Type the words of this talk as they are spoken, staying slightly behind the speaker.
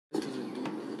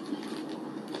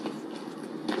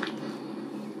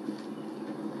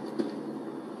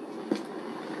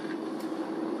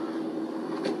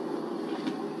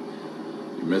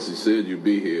message said you'd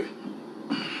be here.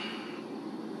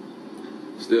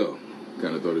 Still,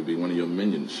 kind of thought it'd be one of your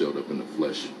minions showed up in the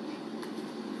flesh.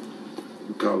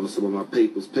 You calling some of my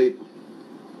papers paper?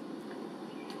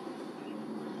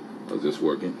 How's this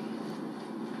working?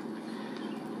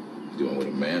 Doing what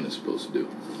a man is supposed to do.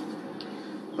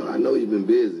 Well, I know you've been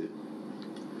busy.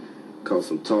 Caught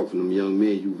some talk from them young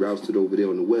men you rousted over there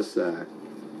on the west side.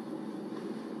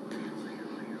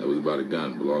 That was about a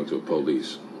gun belonging to a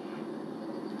police.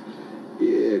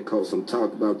 Yeah, caught some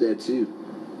talk about that too.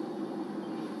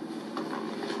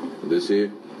 This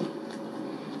here,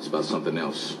 it's about something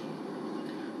else.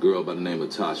 Girl by the name of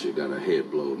Tasha got her head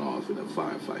blown off in a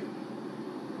firefight.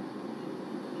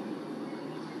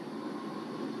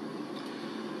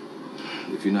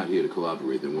 If you're not here to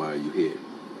cooperate, then why are you here?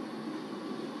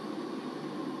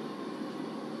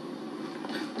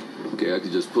 Okay, I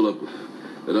could just pull up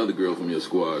that other girl from your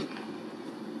squad.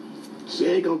 She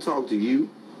ain't gonna talk to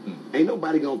you. Ain't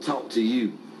nobody gonna talk to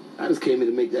you. I just came in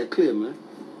to make that clear, man.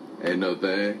 Ain't no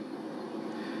thing.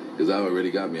 Because I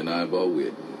already got me an eyeball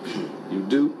wit. You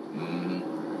do?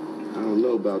 Mm-hmm. I don't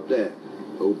know about that.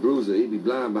 Old Bruiser, he be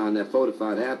blind behind that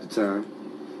 45 half the time.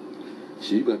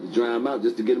 Shit, you got to dry him out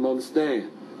just to get him on the stand.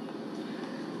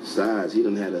 Besides, he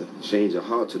done had a change of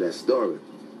heart to that story.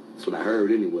 That's what I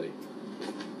heard anyway.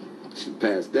 Shit,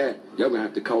 past that, y'all gonna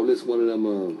have to call this one of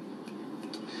them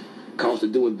cost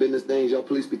of doing business things y'all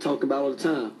police be talking about all the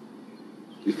time.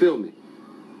 You feel me?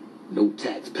 No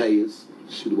taxpayers.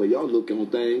 Shoot, the way y'all look on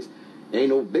things, ain't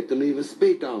no victim to even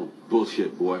speak on.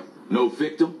 Bullshit, boy. No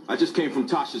victim? I just came from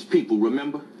Tasha's people,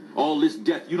 remember? All this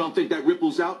death, you don't think that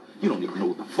ripples out? You don't even know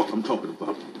what the fuck I'm talking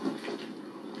about.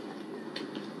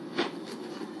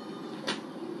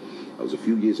 I was a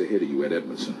few years ahead of you at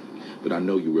Edmondson, but I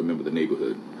know you remember the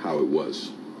neighborhood, how it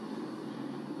was.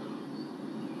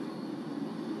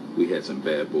 We had some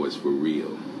bad boys for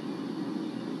real.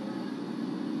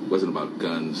 It wasn't about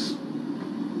guns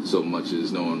so much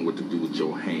as knowing what to do with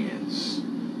your hands.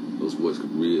 Those boys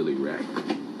could really rack.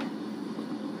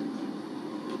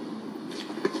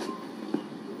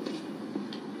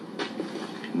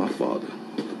 My father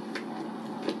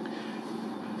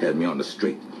had me on the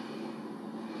straight.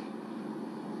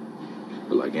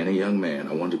 But like any young man,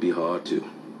 I wanted to be hard too.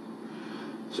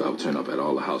 So I would turn up at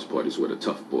all the house parties where the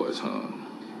tough boys hung.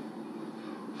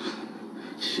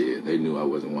 Shit, they knew I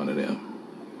wasn't one of them.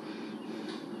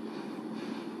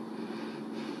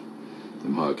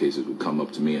 Them hard cases would come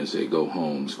up to me and say, "Go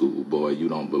home, schoolboy, you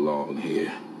don't belong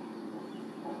here."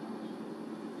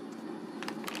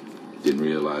 Didn't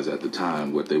realize at the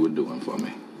time what they were doing for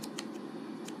me.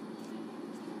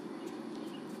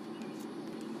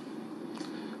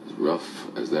 As rough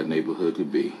as that neighborhood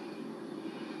could be,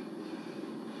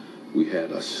 we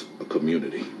had us a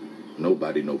community.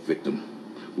 Nobody, no victim,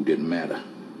 who didn't matter.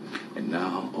 And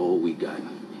now all we got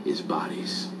is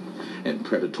bodies and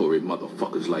predatory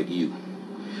motherfuckers like you.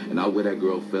 And out where that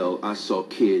girl fell, I saw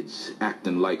kids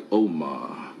acting like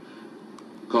Omar,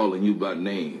 calling you by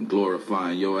name,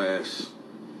 glorifying your ass.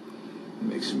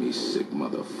 Makes me sick,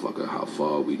 motherfucker, how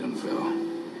far we done fell.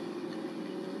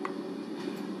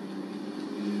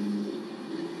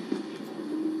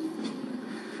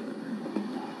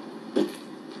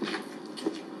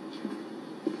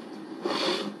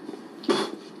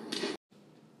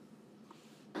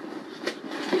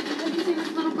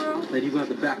 Lady, you gonna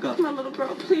have to back up. My little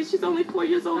girl, please. She's only 4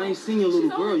 years old. I ain't seen your little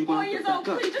girl. She's You gonna only have 4 to back years old.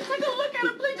 up. Please, just take a look at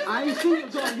her. Please, just I look ain't at seen the your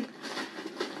picture. daughter.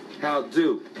 How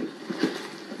do?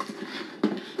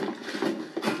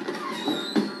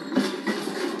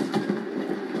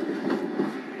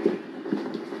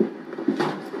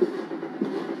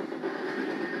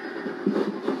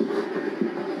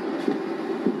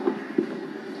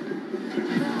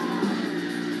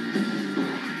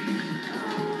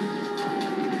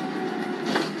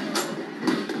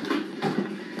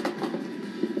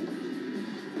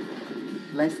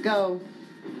 Let's go.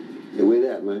 Hey, where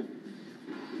that, man?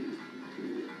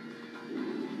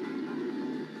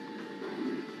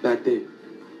 Back there.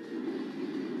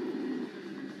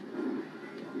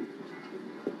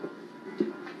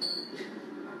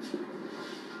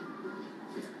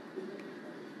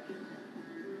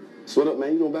 So what up,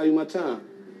 man? You don't value my time.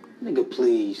 Nigga,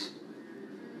 please.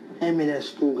 Hand me that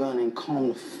screw gun and calm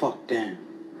the fuck down.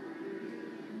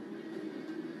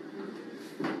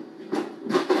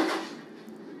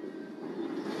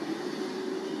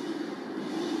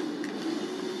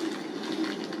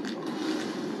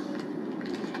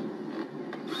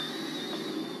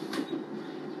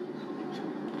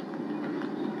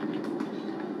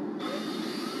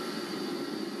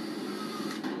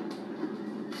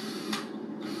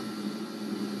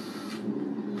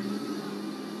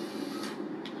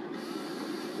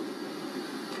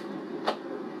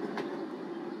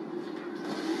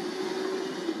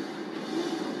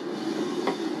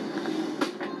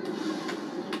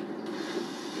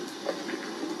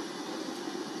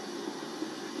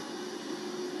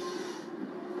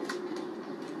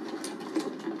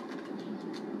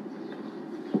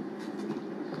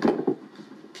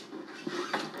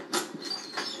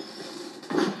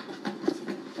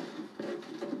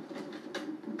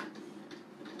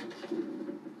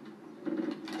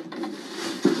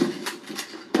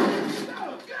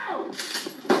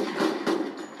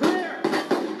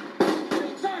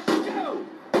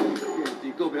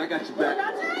 got you back.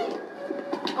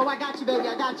 Oh, I got you, baby.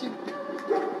 I got you.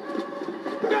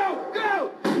 Go!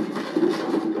 Go!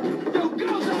 Yo,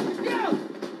 go, Dr. Go!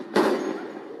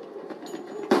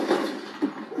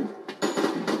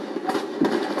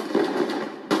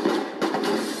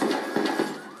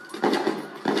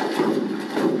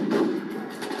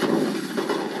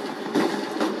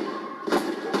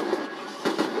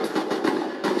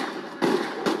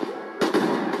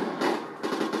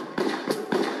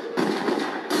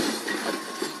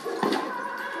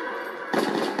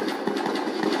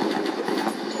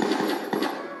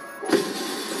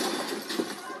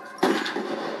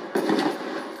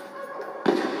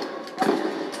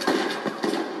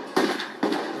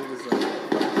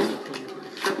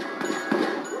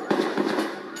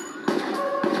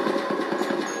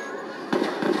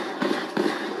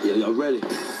 Yeah, y'all ready?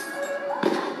 Let's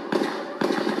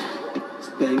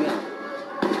bang out.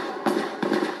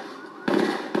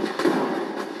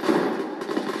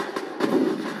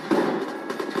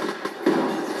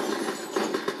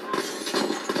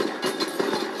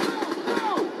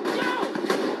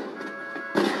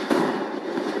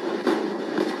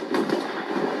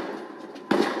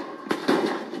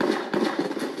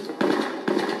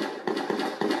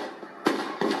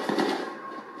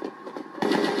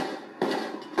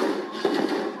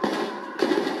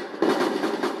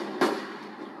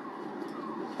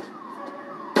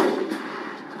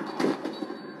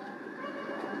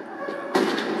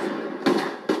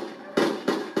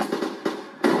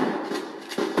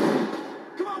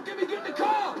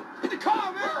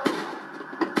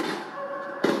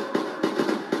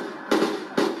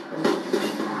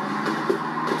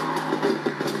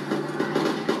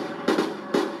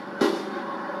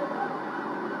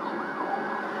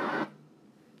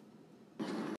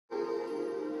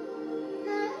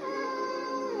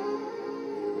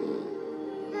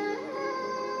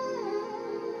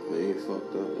 Man, you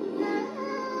fucked up.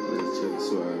 Let's check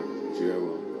Swerve,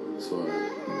 Jero, Swerve.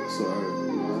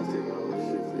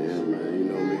 Yeah, man, you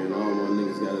know me and all my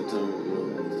niggas got a turn, you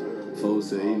know. Foe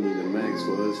said he need the max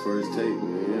for his first tape,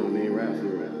 man. He don't need rap for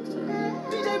rap.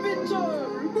 DJ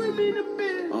Victor, bring me the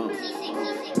bit.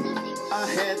 I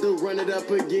had to run it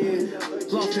up again.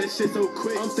 Lost that shit so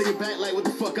quick. I'm thinking back like what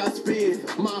the fuck I spend.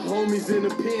 My homies in the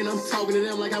pen, I'm talking to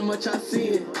them like how much I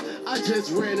sin. I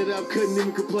just ran it up, couldn't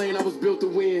even complain, I was built to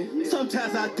win.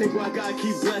 Sometimes I think why God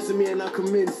keep blessing me and I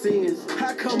commit sins.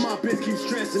 How come my bitch keep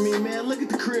stressing me, man? Look at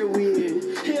the crib we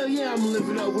in. Hell yeah, I'm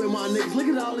living up with my niggas. Look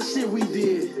at all the shit we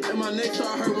did. And my neck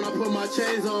start hurt when I put my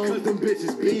chains on, cause them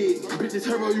bitches big. Bitches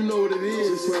Herbo, you know what it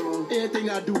is. Anything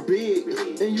I do big.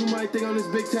 And you might think on this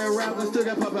big time rap, I still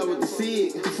got pop out with the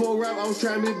SIG. Before rap, I was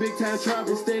trying to be a big time trap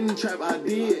and stay in the trap, I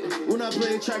did. When I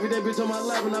played trap with that bitch on my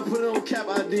lap and I put it on cap,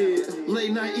 I did.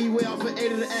 Late night E-way off of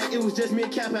 8 of the act, it was just me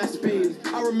and Cap at speed.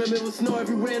 I remember it was snow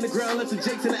everywhere in the ground, left the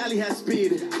Jakes in the alley had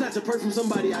speed. Snatch a perk from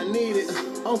somebody I needed.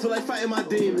 I don't feel like fighting my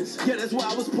demons. Yeah, that's why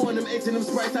I was pouring them 8s and them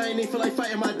Sprites, I ain't even feel like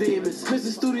fighting my demons.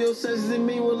 Mr. Studio Sessions and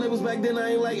me when labels back then,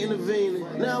 I ain't like intervening.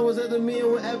 Now I was at the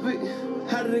meeting with Epic.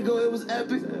 How did it go? It was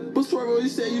epic. But Swervo, you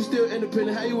said you still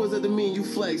independent. How you was at the meeting? You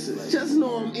flexing. Just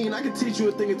know I'm eating. I can teach you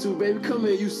a thing or two, baby. Come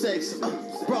here, you sexy.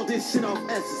 Brought this shit off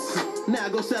Essence. Now I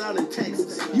go sell out in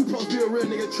Texas. You supposed to be a real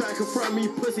nigga, try to confront me,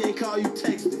 pussy, and call you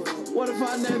texting. What if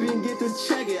I never even get to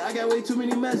check it? I got way too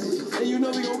many messages. And you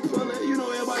know we gon' pull it. You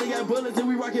know everybody got bullets and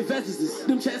we rockin' vests.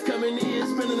 Them checks coming in,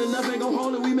 spending enough ain't gon'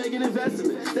 hold it. We making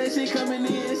investments. That shit coming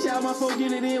in, shout my folk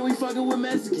getting it in. We fucking with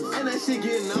Mexicans. And that shit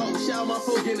getting off, shout my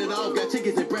folk getting it off. Got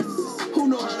chickens and breasts. Who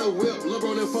know how to whip?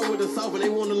 LeBron and phone with the south and they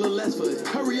want a little less for it.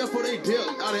 Hurry up for they dip.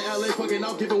 Out in LA fucking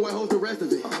out, giving white hoes the rest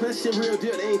of it. That shit real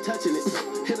deal, they ain't touching it.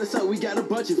 Hit us up, we got a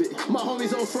bunch of it. My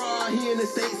homies on fraud, he in the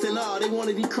States and all. They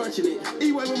wanna be crunching it.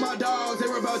 E-way with my dogs, they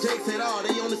were about Jakes at all.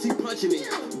 They only see punching it.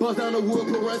 Bust down the wood,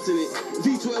 put runs in it.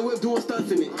 V12 whip doing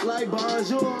stunts in it. Like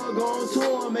Bonjour, go on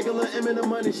tour, make a little M in the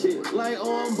money shit. Like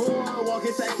on board,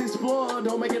 walking sacks explore,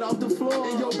 don't make it off the floor.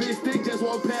 And your bitch thick just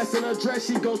walk past in her dress,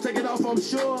 she gon' take it off, I'm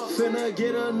sure. Finna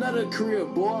get another career,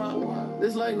 boy.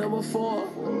 This like number 4.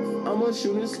 I'ma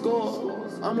shoot and score.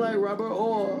 I'm like Robert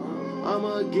Orr.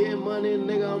 I'ma get money,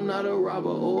 nigga, I'm not a robber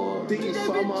or thief.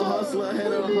 I'm a hustler,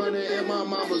 had 100 in my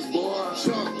mama's boy.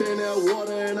 Jumped in that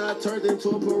water and I turned into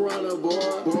a piranha, boy.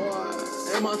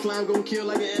 And my slime gon' kill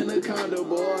like an anaconda,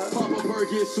 boy. Papa Perk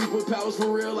get superpowers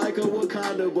for real like a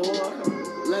Wakanda, boy.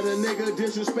 Let a nigga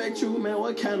disrespect you, man,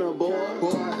 what kind of boy?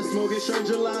 Smoking shirt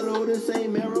gelato, this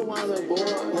ain't marijuana, boy.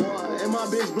 And my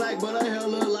bitch black, but her hair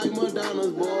look like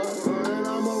Madonna's, boy. And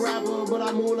I'm a rapper, but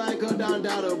I move like a Don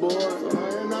Dada, boy.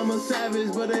 And I'm a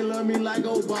savage, but they love me like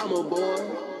Obama, boy.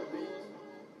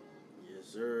 Yes,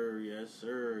 sir. Yes,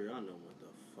 sir. Y'all know what the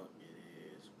fuck it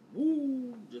is.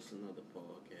 Woo! Just another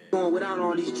podcast. Going without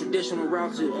all these traditional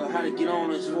routes of how to get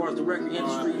on as far as the record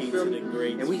industry, you feel me?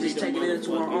 And we just taking it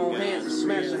into our own hands and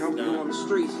smashing how we do on the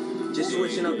streets. Just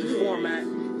switching up the format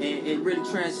and really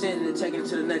transcending and taking it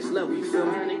to the next level, you feel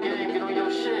me?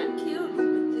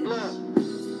 Look,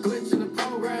 glitch in the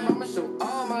program, I'ma show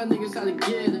all my niggas how to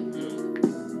get it.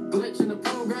 Glitch in the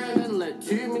program and let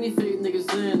too many fake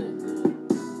niggas in it.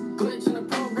 Glitch in the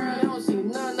program, I don't see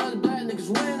none of the black niggas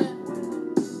winning.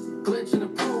 Glitch in the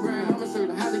program, I'ma show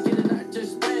you how to get it, not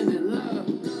just spend it. Look,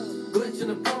 glitch in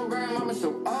the program, I'ma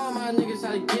show all my niggas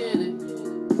how to get it.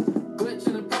 Glitch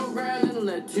in the program and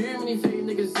let too many fake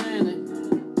niggas in it.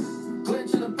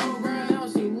 Glitch in the program, I don't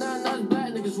see none of the black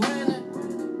niggas winning.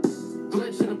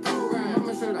 Glitch in the program,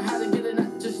 I'ma show you how to get it,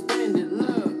 not just spend it.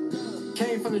 Look,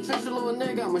 came from the trench, a little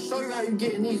nigga, I'ma show you how you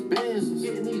get in these business.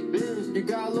 You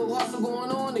got a little hustle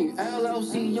going on in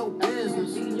LLC, your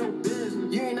business.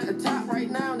 You ain't at the top right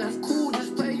now, that's cool,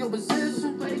 just play your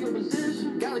position.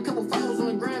 Got a couple followers on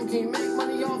the gram, can you make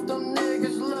money off them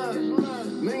niggas? Look,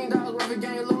 $1 million worth of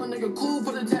game, little nigga, cool,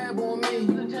 put a tab on me.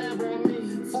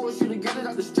 Force you to get it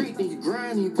out the street, then you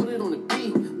grind and you put it on the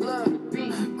beat. Look,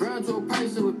 grind to a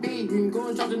price of a beat, you can go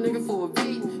and charge a nigga for a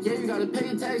beat. Yeah, you gotta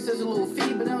pay tax, that's a little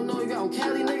fee, but I don't know you got on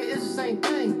Cali, nigga, it's the same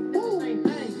thing. Woo.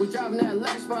 We're driving that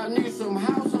Lex by nigga, some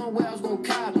house on where I was gonna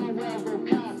cop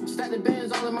it. Stack the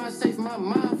bands all in my safe, my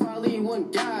mind, for I leave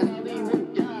one guy.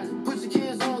 Put your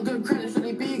kids on good credit, so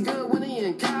they be good when they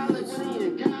in college.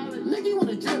 Nigga, you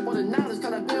wanna drip on the knowledge,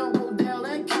 cause I been on Rodale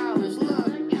and college. Look,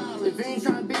 if you ain't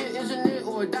trying to be an engineer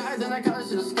or die, then I call it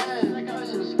shit a scam.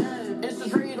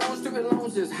 Interest rate on stupid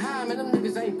loans is high, man, them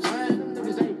niggas ain't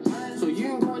playing. So you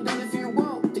can go and do it if you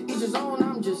want, to each his own,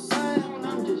 I'm just saying.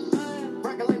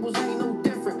 Record labels ain't no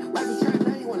different, life is trapped,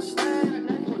 now you understand.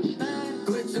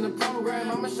 Glitch in the program,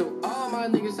 I'ma show all my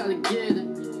niggas how to get it.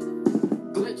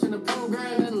 Glitch in the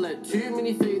program and let too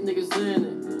many fake niggas in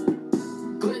it.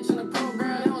 Glitch in the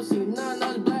program, I don't see none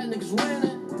of the black niggas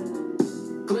winning.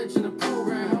 Glitch in the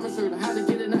program, I'ma show you how to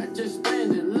get it, not just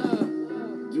spend it. Look,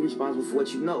 You responsible for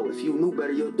what you know. If you knew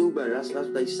better, you'll do better. That's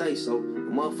what they say. So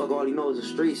the motherfucker all he knows is the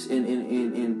streets and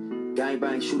gang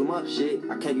bang, shoot 'em up shit.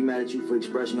 I can't be mad at you for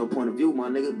expressing your point of view, my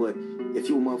nigga. But if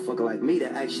you a motherfucker like me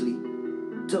that actually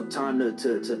took time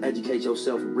to educate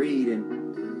yourself, read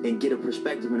and get a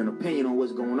perspective and an opinion on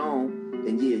what's going on,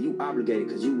 then yeah, you obligated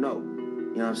because you know.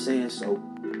 You know what I'm saying? So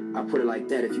I put it like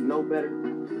that. If you know better,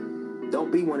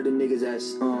 don't be one of them niggas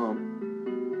that's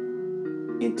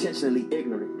intentionally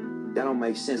ignorant. That don't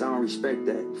make sense. I don't respect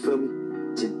that. You feel me?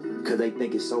 Because they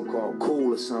think it's so-called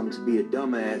cool or something to be a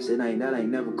dumbass. That ain't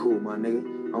never cool, my nigga.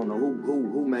 I don't know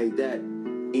who made that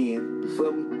end. You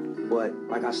feel me? But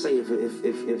like I say, if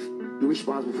you're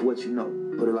responsible for what you know,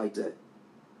 put it like that.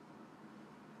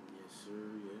 Yes, sir.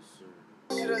 Yes, sir.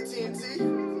 shit on TNT.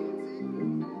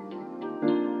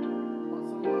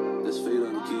 Let's fade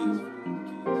on the keys.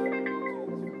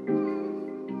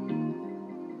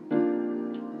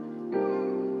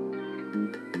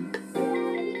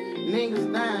 Niggas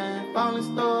dying, falling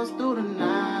stars through the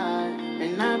night.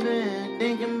 And I've been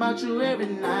thinking about you every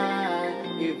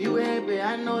night. If you happy,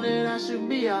 I know that I should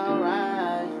be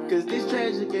alright. Cause this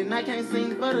tragic and I can't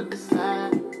seem to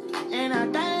decide. And I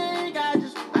think I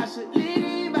should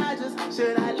leave.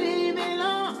 Should I leave it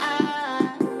on?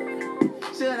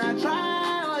 Should I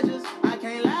try or I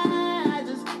can't lie.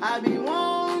 I be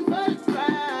one for the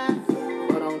cry.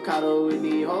 But I'm caught up with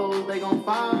these hoes, they gon'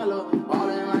 follow.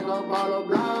 Ballin' like a baller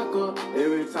blocker.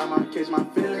 Every time I catch my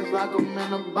feelings like I'm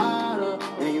in a bottle.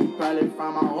 And you probably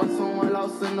find my heart somewhere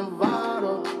lost in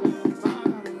Nevada.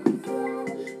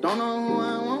 Don't know who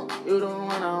I want, you the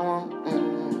one I want.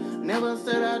 Never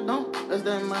said I don't, that's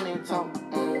that money talk.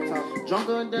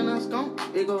 Drunker than a skunk,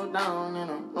 it go down in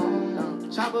a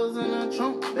room. Choppers in the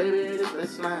trunk, baby, this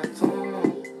is slide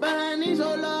tune. But I need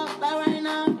your love, like right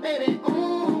now, baby.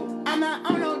 I'm not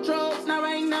on no drugs, not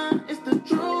right now, it's the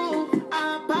truth.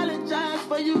 I apologize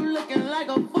for you looking like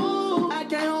a fool. I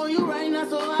can't hold you right now,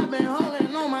 so I've been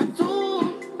holding on my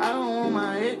tool. I don't want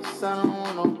my ex, I don't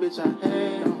want no bitch I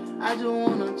had. I just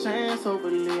want a chance,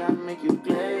 hopefully I make you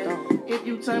glad. If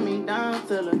you turn me down,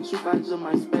 tell the truth, I just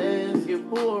might spaz. If you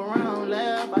pull around,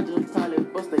 laugh, I just probably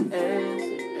bust their ass.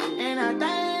 And I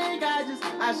think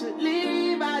I should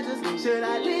leave, should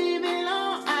I leave it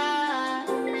on?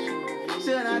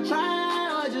 Should I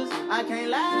try or I can't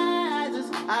lie,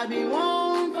 I be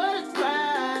one for the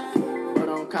cry. But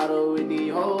I'm caught up with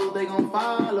these hoes, they gon'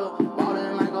 follow.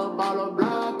 Ballin' like a baller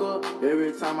blocker.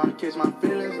 Every time I catch my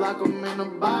feelings like I'm in a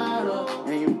bottle.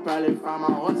 And you probably find my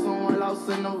heart somewhere lost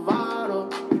in Nevada.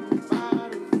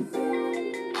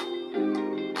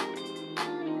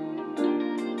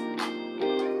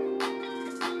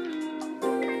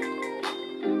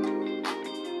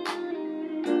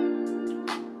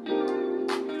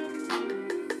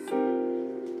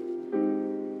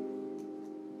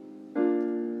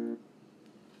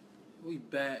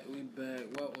 back.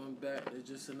 Welcome back to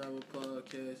Just Another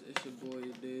Podcast. It's your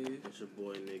boy Dave. It's your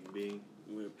boy Nick B.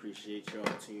 We appreciate y'all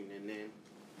tuning in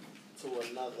to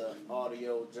another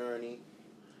audio journey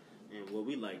and what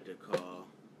we like to call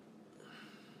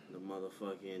the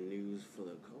motherfucking news for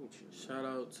the culture. Shout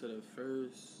out to the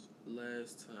first and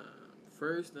last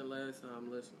time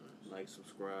listeners. Like,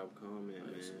 subscribe, comment,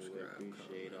 man. We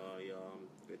appreciate all y'all.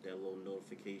 Get that little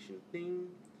notification thing.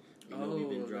 You know we've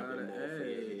been dropping more for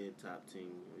your head top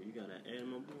team. You gotta add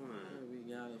my boy. We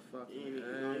gotta fucking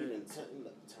add. You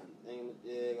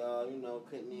done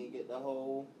couldn't even get the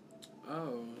whole.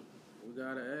 Oh, we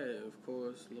gotta add, of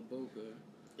course, La Boca.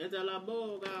 It's La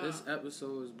Boca. This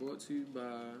episode is brought to you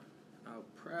by our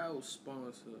proud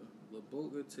sponsor, La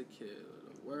Boca Tequila,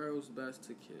 the world's best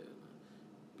tequila.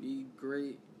 Be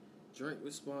great, drink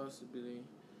responsibly,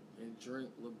 and drink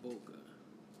La Boca.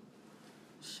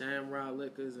 Shamrock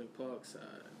Liquors in Parkside,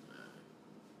 man.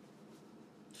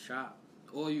 Shop.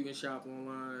 Or you can shop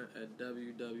online at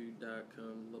www.laboca.com.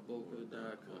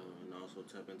 And also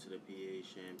tap into the PA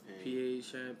Champagne. PA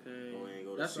Champagne. Go and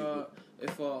go to That's all.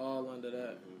 It fall all under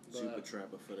that. Super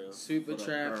Trapper for the Super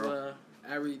Trapper,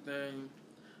 everything.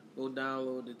 Go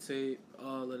download the tape,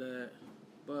 all of that.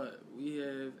 But we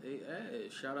have a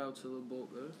ad. Shout out to La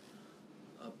Boca,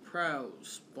 a proud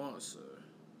sponsor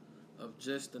of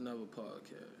Just Another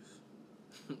Podcast.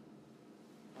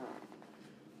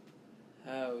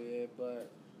 Hell yeah,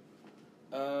 but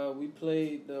we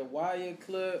played the Wire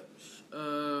clips.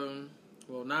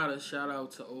 Well, not a shout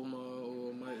out to Omar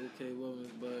or Michael K.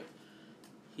 Williams, but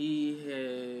he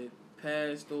had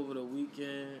passed over the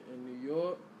weekend in New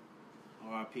York.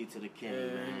 R.I.P. to the king,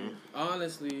 man.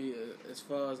 Honestly, as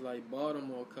far as like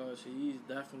Baltimore culture, he's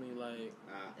definitely like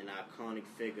an iconic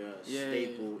figure, a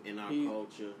staple in our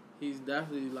culture. He's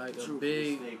definitely like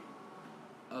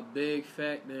a big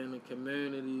factor in the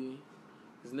community.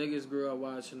 Cause niggas grew up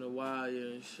watching The Wire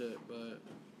and shit, but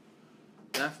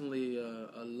definitely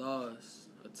a loss,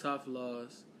 a tough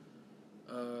loss.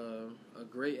 A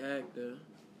great actor.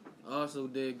 Also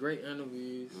did great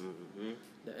interviews. Mm-hmm.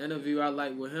 The interview I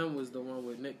liked with him was the one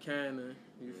with Nick Cannon.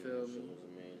 You feel me?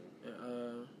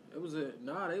 Was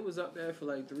amazing. They was up there for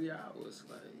like 3 hours,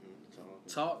 like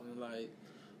talking, like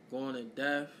going in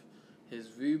depth, his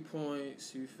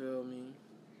viewpoints. You feel me?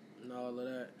 And all of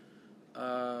that.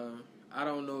 I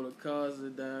don't know the cause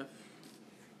of death,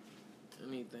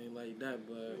 anything like that,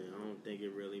 but I don't think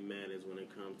it really matters when it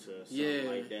comes to something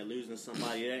like that. Losing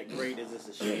somebody that great is just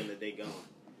a shame that they gone.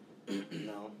 You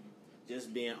know,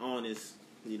 just being honest.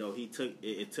 You know,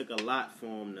 it took a lot for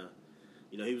him to.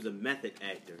 You know, he was a method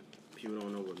actor. People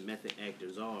don't know what method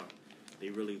actors are. They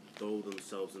really throw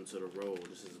themselves into the role.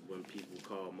 This is when people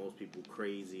call most people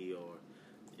crazy or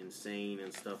insane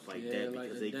and stuff like that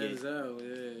because like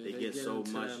they get so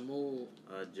much.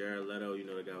 Jared Leto, you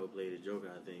know, the guy who played the Joker,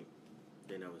 I think.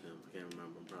 That was him. I can't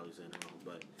remember. I'm probably saying it wrong,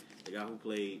 but the guy who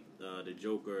played the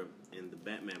Joker in the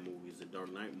Batman movies, the Dark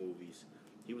Knight movies,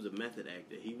 he was a method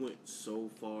actor. He went so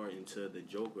far into the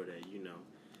Joker that, you know,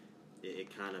 it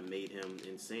kind of made him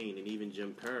insane. And even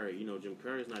Jim Carrey, you know, Jim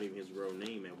Carrey's not even his real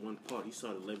name. At one part, he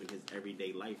started living his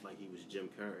everyday life like he was Jim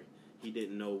Carrey. He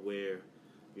didn't know where,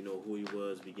 you know, who he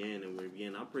was began and where he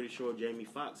began. I'm pretty sure Jamie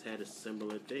Foxx had a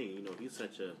similar thing. You know, he's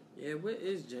such a... Yeah, what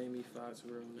is Jamie Foxx's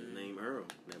real name? His name Earl.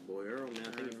 That boy Earl, man.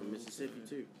 I think he's from Mississippi,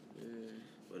 too. Yeah.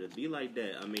 But it be like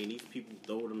that. I mean, these people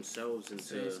throw themselves into...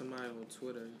 Say somebody on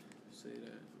Twitter say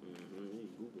that. Mm-hmm. You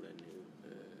Google that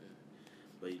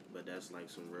nigga. But that's like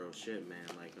some real shit, man.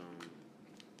 Like,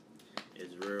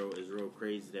 it's real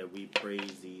crazy that we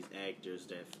praise these actors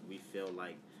that we feel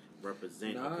like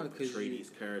represent or portray these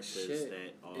characters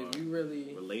that are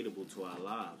relatable to our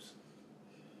lives.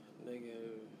 Nigga,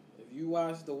 if you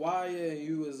watched The Wire and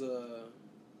you was in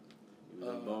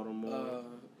Baltimore,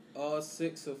 all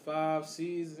 6 or 5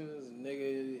 seasons,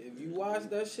 nigga, if you watch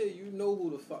that shit, you know who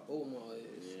the fuck Omar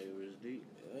is. Yeah, it was deep.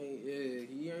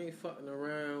 He ain't fucking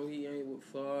around. He ain't with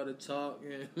father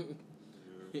talking.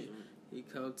 He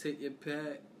come take your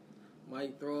pack,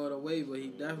 might throw it away, but he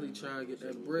definitely trying to get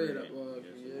that bread up off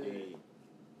you.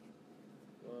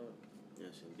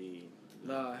 Yes, indeed.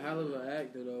 Nah, hell of an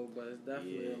actor though, but it's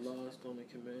definitely a lost on the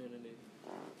community.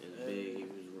 It's big.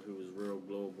 He was real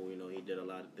global. You know, he did a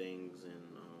lot of things, and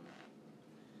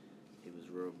he was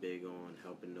real big on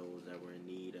helping those that were in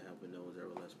need or helping those that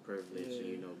were less privileged. Yeah. And,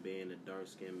 you know, being a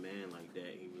dark-skinned man like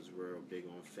that, he was real big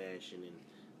on fashion and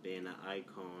being an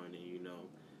icon and, you know,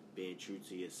 being true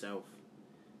to yourself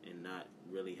and not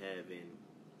really having,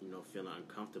 you know, feeling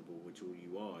uncomfortable with who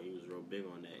you are. He was real big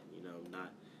on that, you know,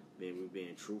 not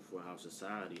being truthful how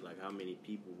society, like how many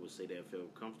people would say they feel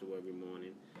comfortable every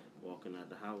morning walking out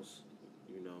the house,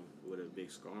 you know, with a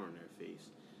big scar on their face.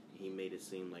 He made it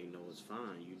seem like, no, it's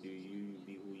fine. You do you,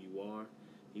 be who you are.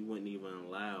 He wouldn't even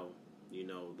allow, you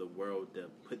know, the world to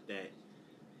put that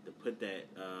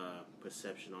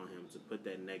perception on him, to put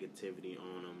that negativity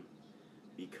on him,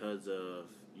 because of,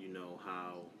 you know,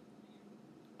 how,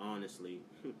 honestly,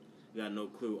 you got no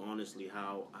clue, honestly,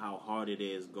 how hard it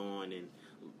is going and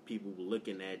people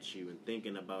looking at you and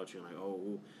thinking about you and like,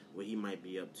 oh, what he might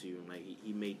be up to. And like,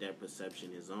 he made that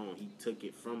perception his own. He took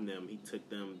it from them. He took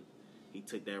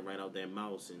that right out their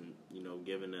mouths, and, you know,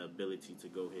 given the ability to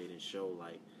go ahead and show,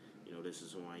 like, you know, this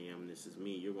is who I am, this is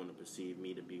me. You're going to perceive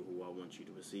me to be who I want you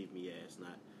to perceive me as,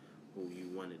 not who you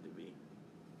wanted to be.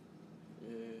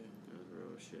 Yeah. That's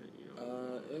real shit, you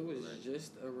know. It was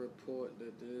just a report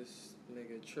that this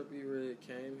nigga Trippie Redd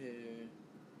came here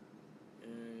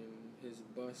and his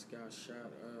bus got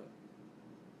shot up.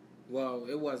 Well,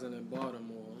 it wasn't in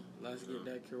Baltimore. Let's get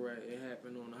that correct. It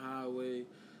happened on the highway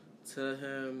to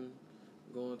him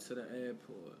going to the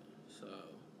airport. So,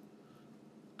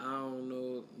 I don't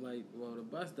know. Like, well, the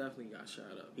bus definitely got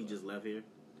shot up. He just left here?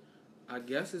 I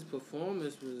guess his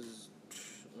performance was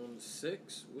on the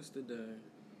 6th. What's the day?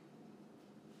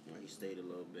 Well, he stayed a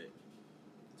little bit.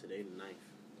 Today the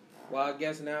 9th. Well, I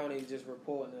guess now they just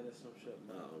reporting it or some shit.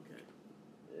 Oh, okay.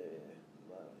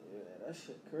 Yeah, that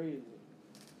shit crazy.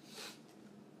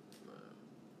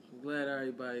 I'm glad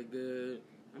everybody good.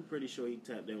 I'm pretty sure he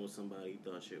tapped in with somebody he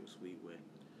thought shit was sweet with.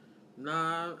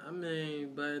 Nah, I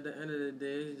mean, but at the end of the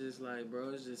day, it's just like, bro,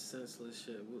 it's just senseless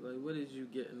shit. Like, what is you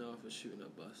getting off of shooting a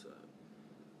bus up?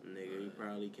 Nigga, he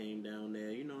probably came down there.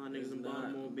 You know how niggas in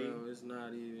Baltimore be? Bro, it's not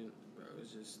even, bro,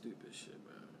 it's just stupid shit,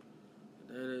 bro.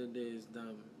 At the end of the day, it's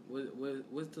dumb.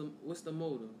 What's the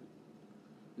motive?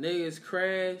 Niggas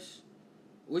crash.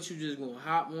 What, you just gonna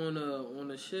hop on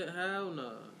the shit? Hell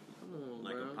no. Come on,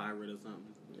 like bro. a pirate or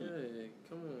something. Yeah,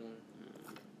 come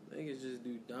on. Niggas just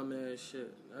do dumbass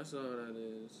shit. That's all that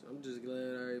is. I'm just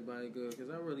glad everybody good,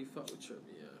 because I really fuck with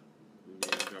Trippie, Yeah,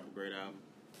 he dropped a great album.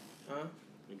 Huh?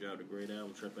 He dropped a great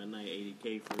album. Trip at Night,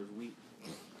 80K for his week.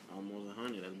 Almost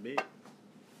 100. That's big.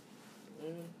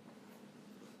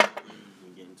 Yeah.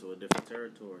 He getting to a different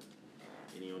territory.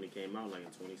 And he only came out like in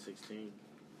 2016.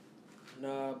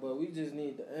 Nah, but we just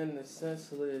need to end the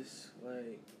senseless,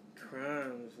 like,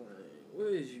 crimes. Like,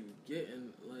 what is you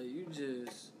getting? Like, you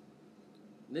just...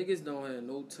 Niggas don't have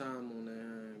no time on their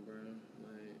hand, bro.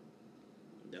 Like,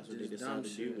 that's what they decided to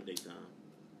do with their time.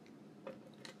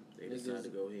 They decided to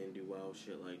go ahead and do wild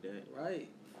shit like that. Right.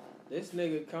 This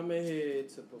nigga coming here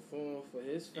to perform for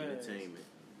his fans. Entertainment.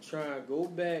 Trying to go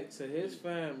back to his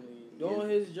family. Doing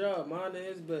his job. Minding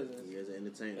his business. He is an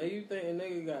entertainer. And you think a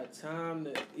nigga got time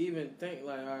to even think,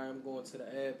 like, alright, I'm going to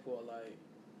the airport. Like,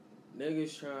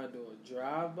 niggas trying to do a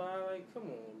drive-by. Like, come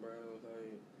on, bro.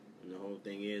 Like, and the whole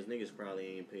thing is, niggas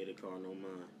probably ain't paid the car no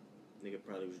mind. Nigga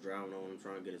probably was driving on him,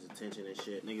 trying to get his attention and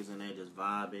shit. Niggas in there just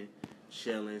vibing,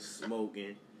 chilling,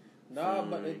 smoking. Nah,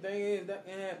 but the thing is, that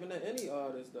can happen to any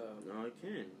artist, though. No, it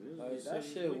can. Like, that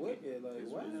shit wicked. Like,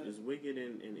 what? It's wicked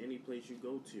in any place you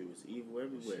go to. It's evil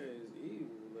everywhere. That shit is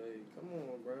evil. Like, come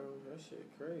on, bro. That shit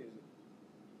crazy.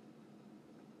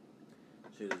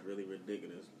 Shit is really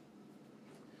ridiculous.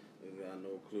 I got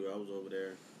no clue. I was over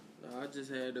there. No, I just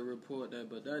had to report that,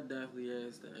 but that definitely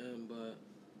has to end. But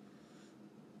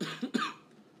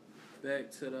back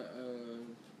to the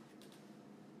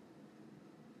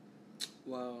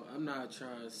well, I'm not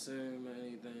trying to assume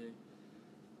anything.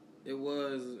 It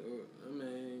was, I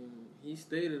mean, he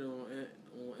stated on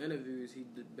interviews he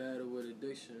did battle with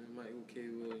addiction, Michael K.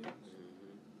 Williams.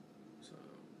 Mm-hmm. So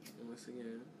once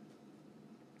again,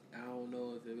 I don't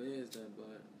know if it is that,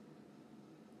 but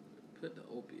put the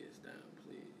opiates down,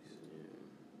 please.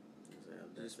 Yeah.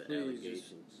 That's the please,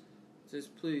 allegations.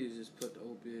 Just please, just put the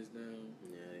opiates down.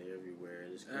 Yeah, everywhere.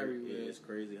 Everywhere. It's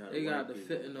crazy how they got the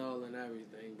people, fentanyl and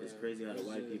everything. It's crazy how the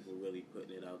white people really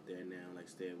putting it out there now, like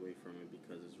stay away from it,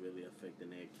 because it's really affecting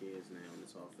their kids now, and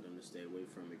it's hard for them to stay away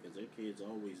from it because their kids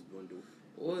always going to.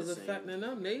 Well, it's affecting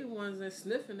them. They the ones that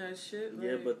sniffing that shit. Like,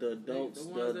 yeah, but the adults,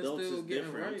 the adults is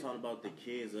different. Right. I'm talking about the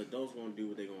kids. The adults gonna do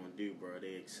what they gonna do, bro.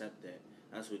 They accept that.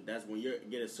 That's when you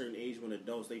get a certain age when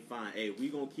adults they find, hey, we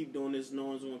gonna keep doing this. No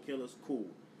one's gonna kill us. Cool.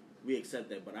 We accept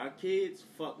that, but our kids,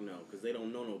 fuck no, because they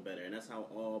don't know no better, and that's how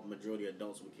all majority of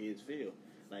adults with kids feel.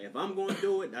 Like, if I'm going to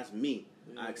do it, that's me.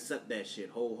 Yeah. I accept that shit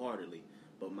wholeheartedly.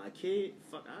 But my kid,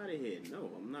 fuck out of here.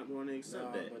 No, I'm not going to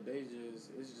accept that. But it's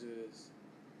just,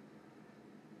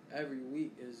 every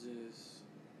week is just,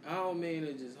 I don't mean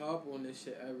to just hop on this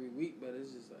shit every week, but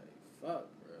it's just like, fuck,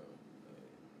 bro. Like,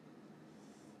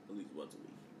 at least once a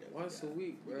week. Once a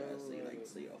week, bro.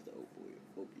 Stay off the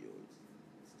opioids.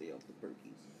 Stay off the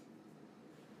perkies.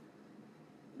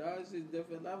 No, it's just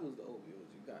different levels of opioids.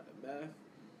 You got the meth,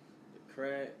 the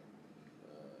crack,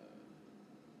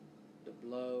 the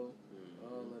blow,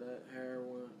 all of that,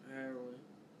 heroin.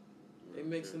 They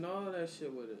mixing all that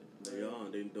shit with it. They are.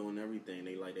 They doing everything.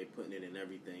 They putting it in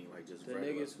everything, like just the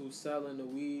regular. niggas who selling the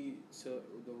weed to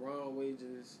the wrong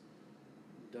wages,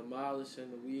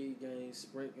 demolishing the weed game,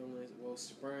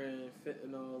 spraying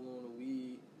fentanyl on the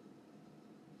weed.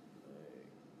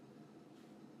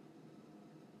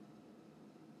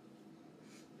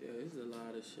 Yeah, there's a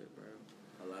lot of shit, bro.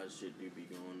 A lot of shit do be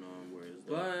going on.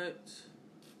 But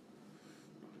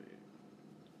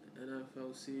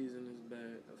NFL season is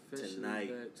back. Officially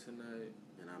back tonight.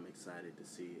 And I'm excited to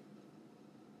see it.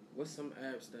 What's some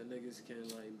apps that niggas can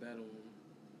like bet on?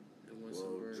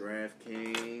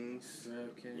 DraftKings.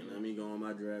 Let me go on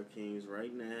my DraftKings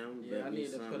right now. Yeah, I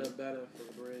need to put a bet in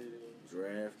for Brady.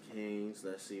 DraftKings.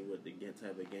 Let's see what the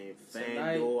type of game.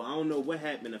 FanDuel. I don't know what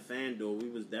happened to FanDuel. We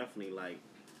was definitely like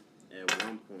at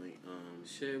one point.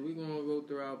 Shit, we gonna go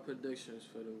through our predictions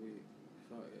for the week.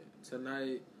 Fuck it.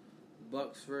 Tonight,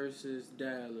 Bucks versus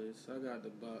Dallas. I got the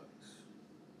Bucks.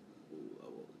 Ooh,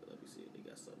 let me see if they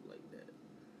got something like that.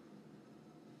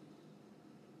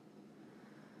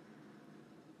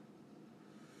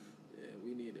 Yeah,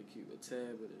 we need to keep a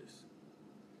tab of this.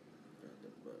 Got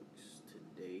the Bucks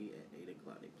today at 8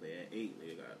 o'clock. They play at 8.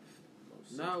 They got.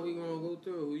 Now we gonna go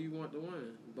through who you want to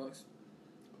win. Bucks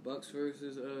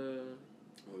versus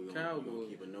Cowboys. We gonna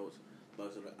keep a notes.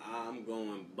 Bucks. I'm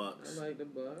going Bucks. I like the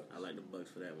Bucks. I like the Bucks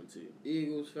for that one too.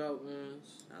 Eagles,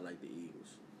 Falcons. I like the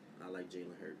Eagles. I like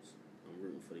Jalen Hurts. I'm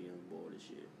rooting for the young boy this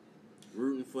year.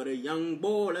 Rooting for the young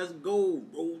boy. Let's go.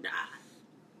 Roll die.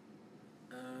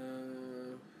 I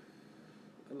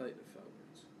like the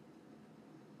Falcons.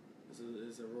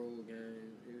 It's a road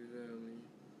game. You feel me?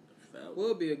 Falcons.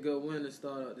 Will be a good win to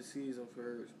start out the season for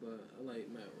Hurts, but I like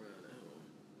Matt Ryan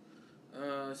at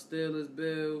home. Steelers,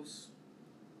 Bills.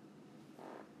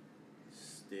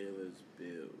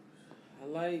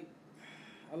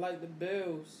 I like the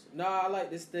Bills. Nah, I like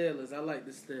the Steelers. Nah, I like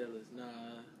the Steelers.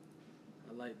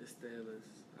 I like the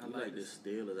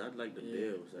Steelers. I like the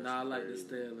Bills. That's I like the crazy.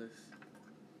 Steelers.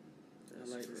 That's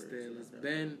I like crazy. the Steelers.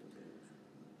 Ben,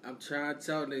 I'm trying to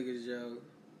tell niggas, yo.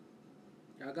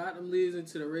 I got them losing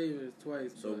to the Ravens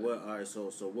twice. So what? All right. So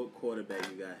what quarterback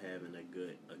you got having a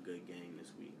good game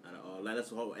this week? Out of all, let's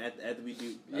hold after we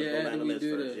do. Let's go down the list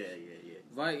first. Yeah.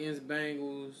 Vikings,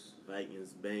 Bengals. I like the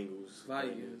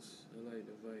Vikings.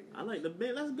 I like the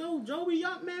Bengals. Let's go, Joey.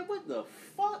 Y'all, man, what the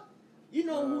fuck? You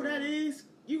know who that is?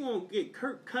 You gonna get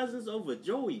Kirk Cousins over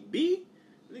Joey B?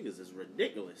 Niggas is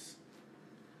ridiculous.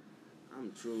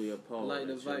 I'm truly appalled at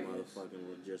your motherfucking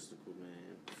logistical,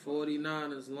 man.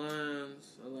 49ers,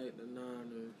 Lions. I like the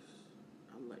Niners.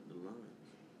 I like the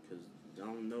Lions. Because, I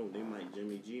don't know,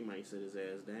 Jimmy G might sit his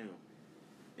ass down.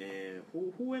 And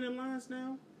who in the Lions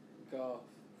now? Goff.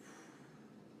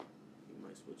 He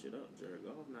might switch it up. Jared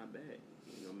Goff, not bad.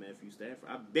 You know, Matthew Stafford.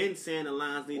 I've been saying the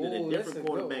Lions needed a different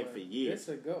quarterback for years.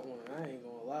 That's a good one. I ain't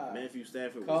gonna lie. Matthew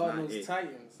Stafford Cardinals, was not it.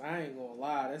 Titans. I ain't gonna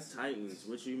lie. That's Titans.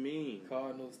 What you mean?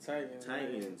 Cardinals, Titans.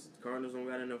 Cardinals don't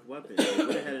got enough weapons. They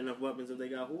would have had enough weapons if they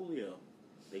got Julio.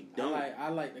 They don't. I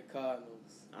like the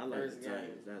Cardinals. I like the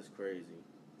Titans. That's crazy.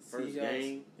 First Seahawks,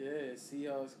 game. Yeah,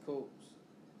 Seahawks, Colts.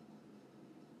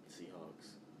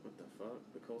 Seahawks. What the fuck?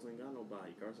 The Colts ain't got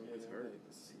nobody. Carson Wentz hurt. Like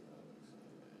the Seahawks.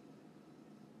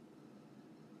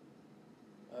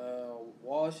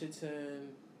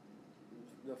 Washington,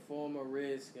 the former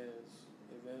Redskins.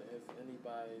 If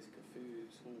anybody is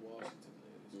confused who Washington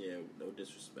is. Yeah, no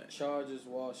disrespect. Chargers,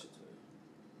 Washington.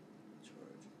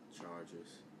 Chargers.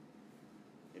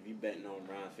 If you betting on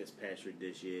Ryan Fitzpatrick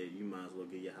this year, you might as well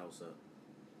get your house up.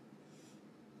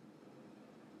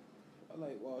 I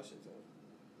like Washington.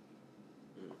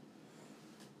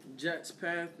 Jets,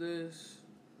 Panthers.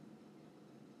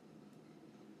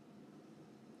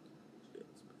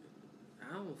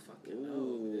 I don't fucking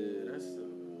know. Yeah,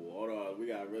 hold on. We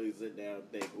gotta really sit down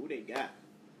and think. Who they got?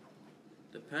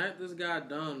 The Panthers got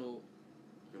Donald.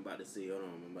 I'm about to see. Hold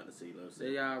on. I'm about to see. Let's see.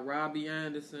 They got Robbie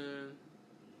Anderson.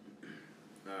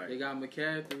 All right. They got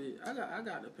McCaffrey. I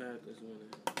got the Panthers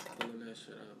winning, pulling that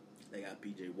shit out. They got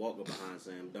PJ Walker behind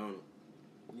Sam Donald.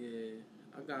 Yeah,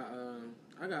 I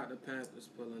got the Panthers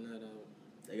pulling that out.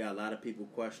 They got a lot of people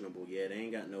questionable. Yeah, they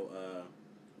ain't got no.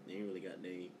 They ain't really got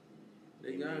They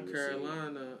got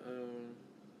Carolina.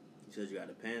 You said you got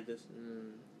the Panthers.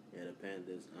 Yeah, the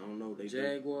Panthers. I don't know. They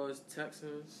Jaguars,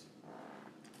 Texans.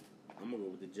 I'm gonna go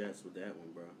with the Jets with that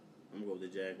one, bro. I'm gonna go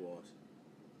with the Jaguars.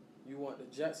 You want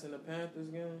the Jets and the Panthers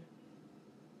game?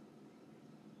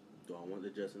 Do I want the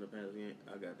Jets and the Panthers game?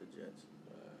 I got the Jets.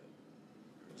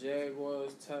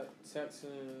 Jaguars,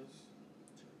 Texans.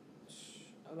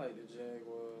 I like the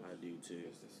Jaguars. I do too.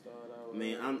 Just to start out. I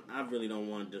mean, I really don't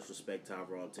want to disrespect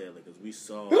Tyrod Taylor because we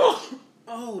saw.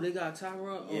 Oh, they got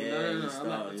Tyrod. Oh, yeah, no.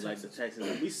 I like the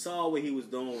Texans. We saw what he was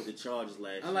doing with the Chargers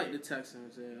last year. I like the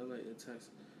Texans. Yeah, I like the Texans.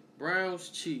 Browns,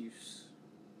 Chiefs.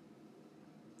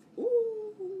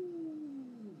 Ooh,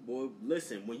 boy,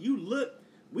 listen. When you look,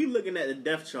 we looking at the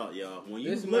depth chart, y'all. When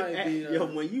you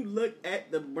when you look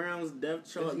at the Browns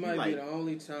depth chart, this might like, be the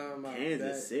only time I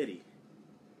Kansas City.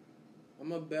 I'm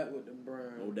gonna bet with the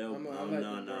Browns. No.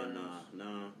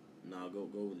 Go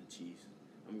with the Chiefs.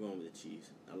 I'm going with the Chiefs.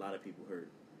 A lot of people hurt.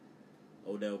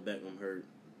 Odell Beckham hurt.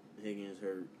 Higgins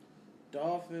hurt.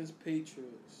 Dolphins,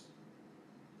 Patriots.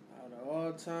 Out of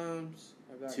all times,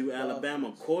 I got two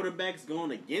Alabama quarterbacks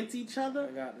going against each other.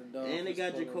 I got the Dolphins. And they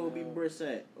got Jacoby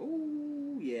Brissett.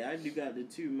 Ooh, yeah, I do got the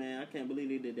two, man. I can't believe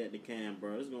they did that to Cam,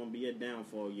 bro. It's gonna be a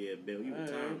downfall year, Bill. You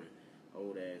retiring,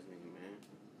 old ass nigga, man.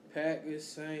 Packers,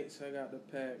 Saints. I got the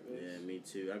Packers. Yeah, me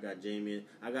too. I got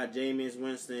Jameis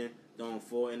Winston throwing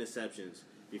 4 interceptions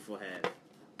before half.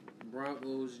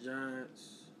 Broncos,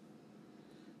 Giants.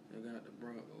 I got the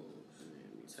Broncos.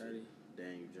 Teddy.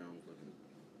 Daniel Jones looking.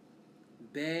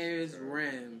 Bears,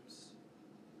 Rams.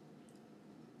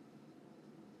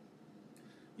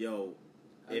 Yo,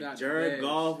 if Jared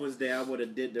Goff was there, I would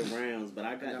have did the Rams, but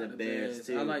I got the Bears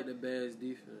too. I like the Bears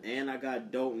defense. And I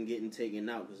got Dalton getting taken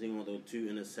out because he gonna throw 2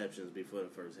 interceptions before the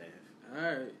first half. All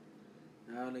right.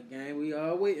 Now the game we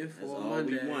all waiting for. That's all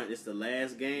Monday. we want. It's the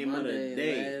last game Monday, of the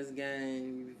day. Last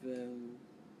game.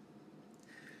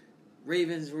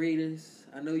 Ravens, Raiders.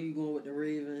 I know you going with the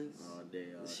Ravens. All day.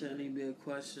 Shouldn't even be a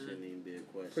question. Shouldn't even be a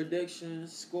question.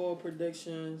 Predictions, score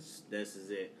predictions. This is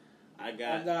it. I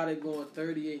got it going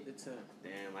 38-10.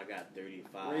 Damn, I got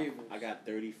 35. Ravens. I got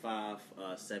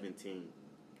 35-17.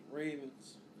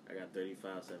 Ravens. I got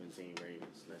 35-17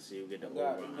 Ravens. Let's see who get the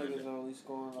over under. Only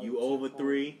scoring like you over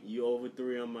 3. You over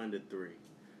 3. I'm under 3.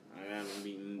 I got them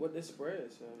beating. What the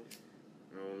spread say?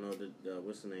 I don't know.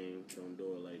 What's the name? Don't do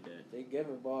it like that. They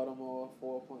giving Baltimore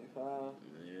 4.5.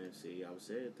 Yeah, see, I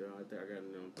said though. I think I got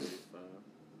them on 35.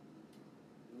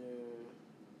 Yeah.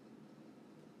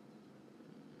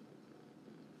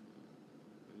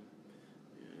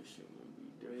 Yeah, shit gonna be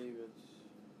different.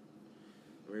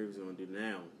 Ravens gonna do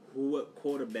now. What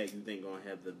quarterback you think gonna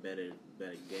have the better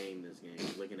game this game?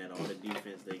 Looking at all the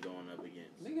defense they going up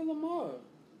against. Nigga Lamar.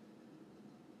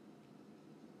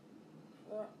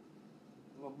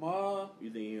 Lamar. You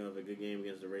think he'll have a good game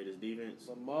against the Raiders defense?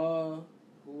 Lamar.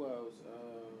 Who else?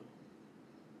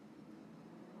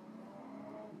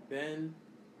 Ben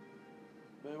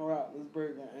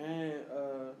Roethlisberger and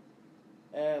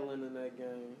Allen in that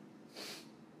game.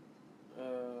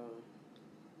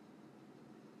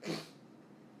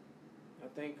 I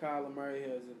think Kyler Murray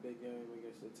has a big game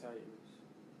against the Titans.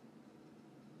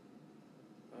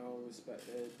 I don't respect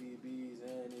their DBs,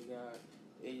 and they got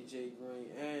AJ Green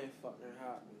and fucking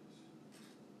Hopkins.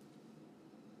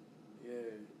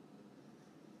 Yeah.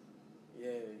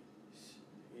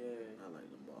 I like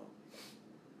the ball.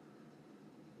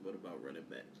 What about running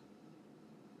backs?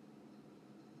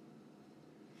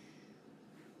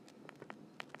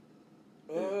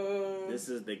 This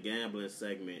is the gambling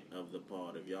segment of the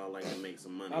pod. If y'all like to make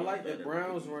some money, I like the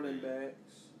Browns running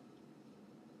backs.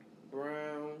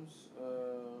 Browns,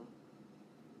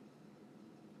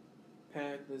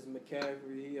 Panthers,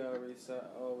 McCaffrey. He always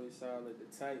solid.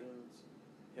 The Titans,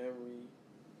 Henry.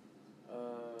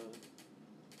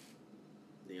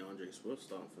 DeAndre Swift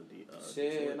starting for the.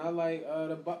 Shit, and I like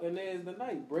the Buccaneers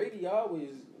tonight. Brady always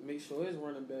make sure his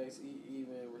running backs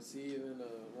even receiving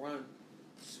run.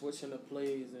 Switching the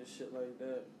plays and shit like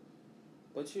that.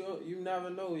 But you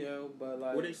never know, yo. But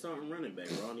like, what they starting running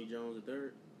back? Ronnie Jones the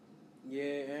third?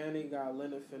 Yeah, and they got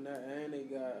Leonard Fournette, and they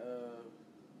got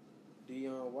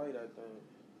Deion White, I think.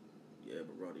 Yeah,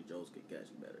 but Ronnie Jones could catch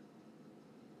better.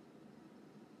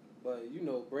 But you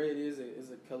know, Brady is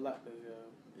a collective, yo.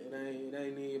 It ain't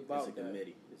even about it's a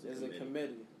committee. It's a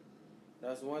committee.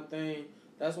 That's one thing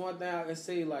I can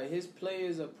say. Like, his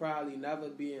players will probably never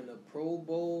be in the Pro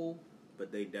Bowl.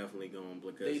 But they definitely going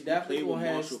because they definitely gonna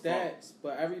have stats,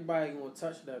 but everybody gonna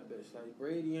touch that bitch. Like,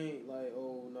 Brady ain't like,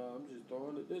 oh no, I'm just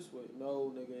throwing it this way.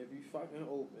 No, nigga, if you fucking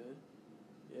open,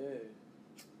 yeah.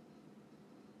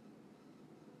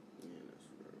 Yeah, that's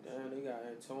right. Damn, they got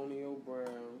Antonio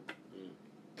Brown,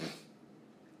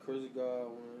 Chris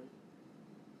Godwin,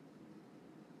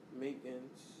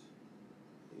 Minkins.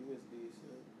 He was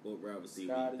decent. What wide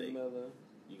receiver Scotty you think? Miller.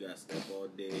 You got Stephon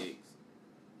Diggs,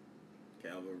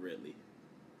 Calvin Ridley.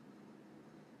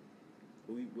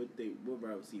 What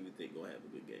wide receiver think gonna have a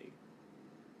good game?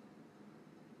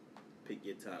 Pick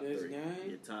your top This three. game?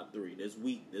 Your top three. This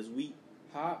week.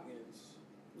 Hopkins.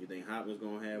 You think Hopkins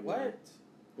gonna have What? one?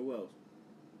 Who else?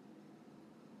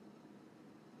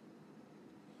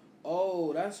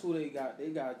 Oh, that's who they got.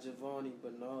 They got Giovanni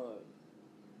Bernard.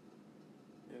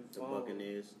 And The Vaughn.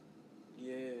 Buccaneers.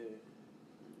 Yeah.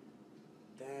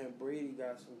 Damn, Brady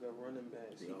got some good running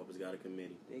backs. They always got a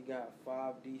committee. They got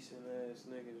 5 decent ass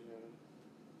niggas,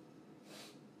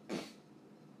 yo.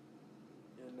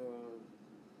 And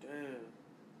damn,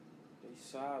 they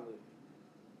solid.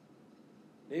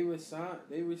 They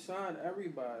resigned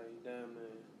everybody, damn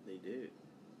man. They did.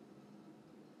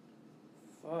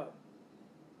 Fuck.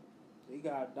 They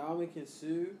got Dominican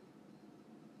Sue.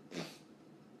 I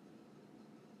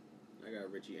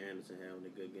got Richie Anderson having a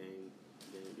good game.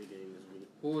 Good game this week.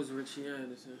 Who is Richie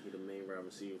Anderson? He the main wide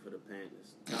receiver for the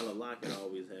Panthers. Tyler Lockett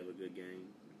always have a good game.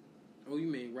 Oh, you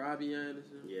mean Robbie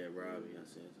Anderson? Yeah, Robbie. I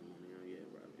said some money on. Yeah,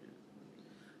 Robbie.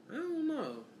 I don't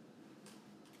know.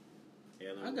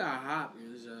 Allen, I got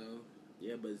Hopkins, yo.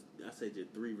 Yeah, but I said your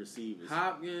 3 receivers.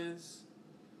 Hopkins.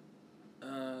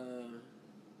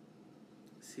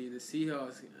 See, the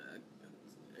Seahawks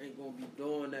ain't gonna be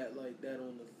doing that like that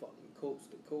on the fucking Colts.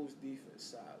 The Colts defense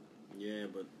solid. Yeah,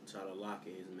 but Tyler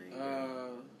Lockett is main guy.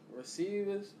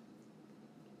 Receivers.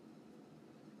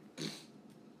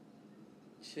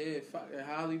 Shit, fucking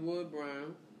Hollywood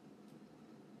Brown.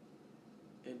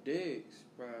 And Diggs,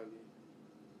 probably.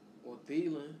 Or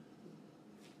Thielen.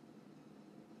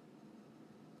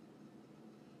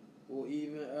 Or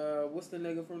even, what's the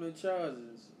nigga from the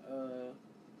Chargers?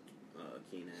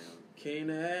 Keenan Allen.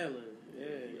 Keenan Allen.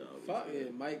 Yeah. Fuck good.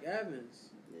 it. Mike Evans.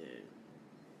 Yeah.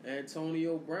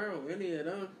 Antonio Brown. Any of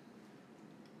them.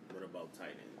 What about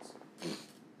tight ends?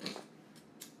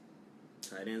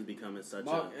 Tight ends becoming such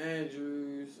Mark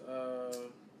Andrews.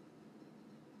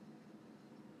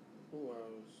 Who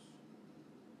else?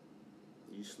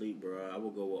 You sleep, bro. I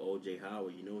will go with O.J.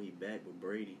 Howard. You know he back with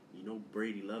Brady. You know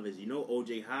Brady love his. You know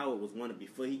O.J. Howard was one of,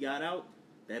 before he got out,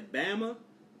 that Bama,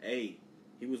 hey,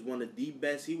 he was one of the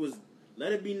best. He was,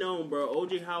 let it be known, bro,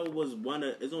 O.J. Howard was one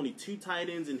of, there's only 2 tight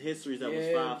ends in history that was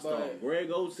 5-star.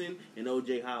 Greg Olsen and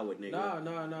O.J. Howard, nigga. Nah,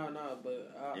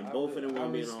 but both of them I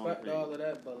won't be in the Hall of respect Fame. all of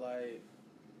that, but like,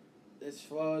 as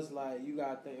far as like, you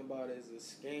gotta think about it as a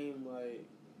scheme, like,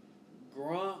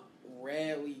 Gronk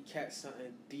rarely catch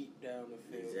something deep down the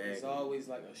field. Exactly. It's always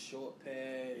like a short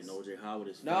pass. And O.J. Howard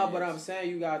is No, but I'm saying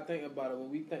you gotta think about it.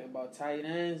 When we think about tight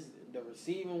ends, the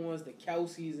receiving ones, the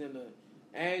Kelseys and the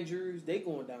Andrews, they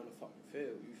going down the fucking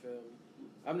field. You feel me?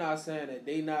 I'm not saying that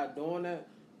they not doing that,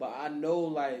 but I know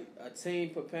like a team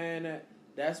preparing that.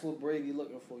 That's what Brady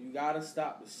looking for. You gotta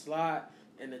stop the slot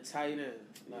and the tight end.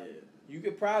 Like, you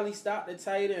could probably stop the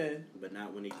tight end, but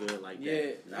not when he good like yeah,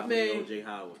 that. Not I when mean, O.J.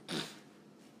 Howard.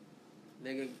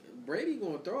 Nigga, Brady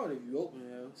gonna throw it if you open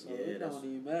him. So it don't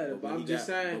even matter. But I'm just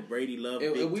saying, but Brady love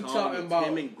if big we tall, talking about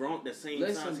him and Gronk the same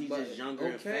time. He's just younger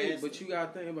and faster. but you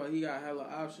gotta think about he got hella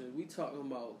options. We talking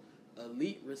about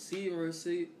elite receivers.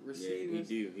 Yeah, he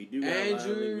do. Got a lot of elite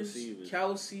Andrews, receivers.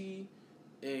 Kelsey,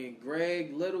 and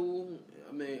Greg Little.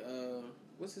 I mean,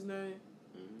 what's his name?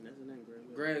 That's his name,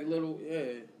 Greg Little.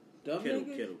 Yeah, dumb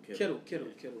Kittle.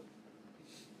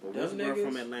 But what's bro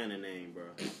from Atlanta name, bro?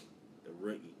 The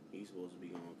rookie. He's supposed to be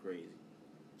going crazy.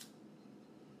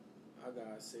 I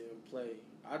gotta see him play.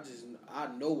 I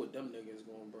know what them niggas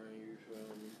gonna bring. You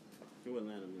feel me? Who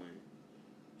Atlanta playing?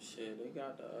 Shit, they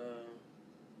got the. I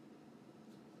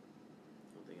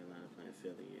don't think Atlanta playing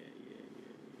Philly.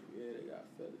 Yeah, they got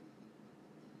Philly.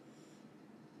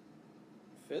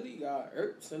 Philly got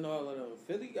Ertz and all of them.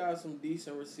 Philly got some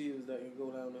decent receivers that can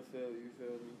go down the field. You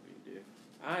feel me? They do.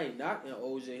 I ain't knocking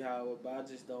O.J. Howard, but I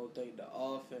just don't think the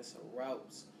offensive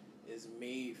routes is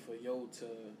made for yo to,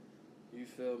 you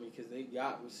feel me? Because they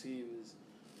got receivers.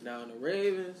 Now in the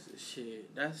Ravens,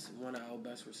 shit, that's one of our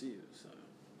best receivers.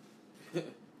 So.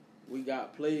 We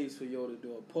got plays for yo to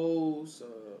do a post,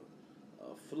 a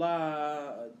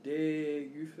fly, a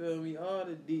dig. You feel me? All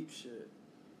the deep shit.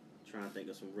 Trying to think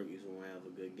of some rookies who gonna have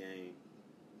a good game.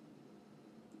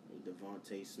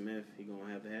 Devontae Smith, he gonna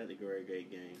have had the great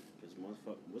game because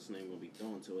motherfucker, what's his name gonna be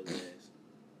throwing to his ass?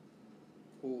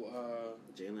 Who?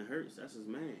 Jalen Hurts. That's his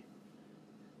man.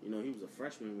 You know he was a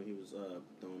freshman when he was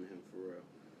throwing to him for real.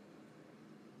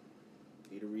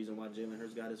 He the reason why Jalen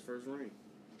Hurts got his first ring.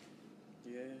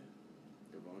 Yeah.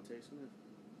 Devontae Smith.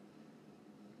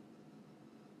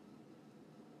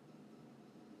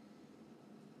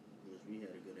 Wish we had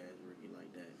a good ass rookie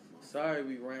like that. Sorry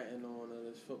we ranting on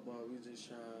this football. We just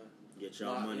trying to get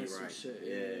y'all money right. Shit,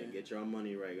 yeah, get y'all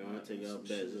money right. I'm gonna take y'all bets.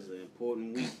 This is an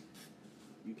important week.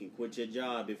 You can quit your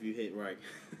job if you hit right.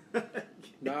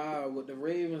 Nah, with the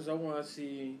Ravens, I want to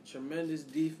see tremendous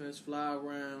defense fly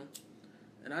around,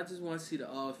 and I just want to see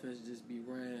the offense just be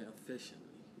ran efficiently.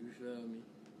 You feel me?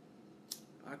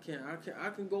 I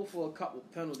can go for a couple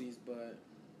penalties, but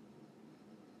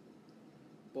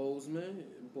Bozeman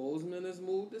has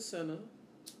moved to center.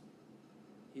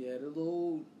 He had a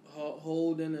little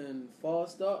holding and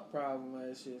falsed up problem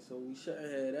last year, so we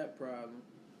shouldn't have that problem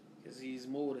because he's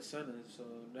moved to center. So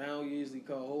now you usually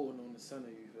call holding on the center.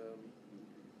 You feel me?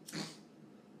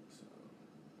 So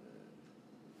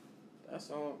that's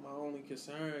all. My only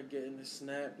concern getting the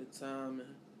snap, the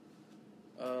timing.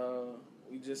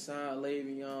 We just signed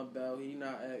Le'Veon Bell. He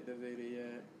not activated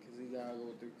yet because he gotta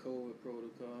go through COVID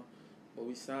protocol. But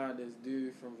we signed this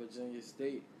dude from Virginia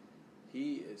State.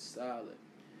 He is solid.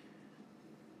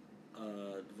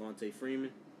 Devontae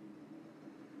Freeman.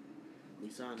 We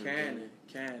signed him.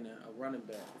 Cannon, a running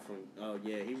back.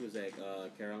 He was at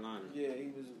Carolina. Yeah,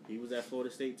 He was at Florida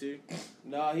State too?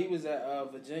 No, he was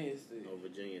at Virginia State. Oh,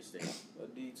 Virginia State. A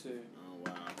D2. Oh,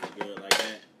 wow. He good like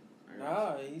that?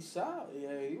 Nah, he's solid.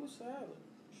 Yeah, he was solid.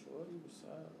 Sure, he was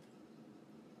solid.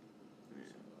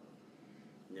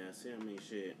 Yeah, I mean,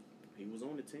 shit. He was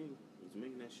on the team. He was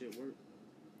making that shit work.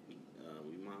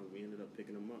 We ended up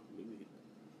picking him up.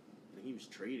 I think he was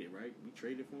traded, right? We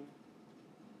traded for him?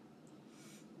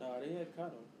 Nah, they had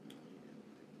cut him.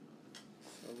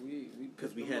 So we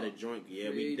because we had a joint. Yeah,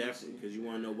 we definitely. Because you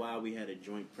want to know why we had a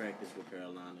joint practice with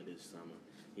Carolina this summer.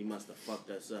 He must have fucked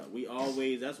us up. We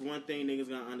always. That's one thing niggas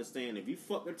gotta understand. If you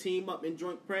fuck a team up in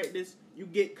joint practice, you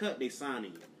get cut. They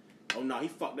signing you. Oh no, he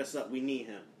fucked us up. We need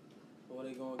him. Or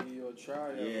they gonna give you a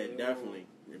try. Yeah, definitely.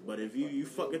 But if you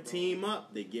fuck a team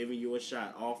up, they giving you a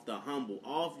shot off the humble,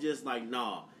 off just like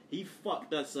nah. He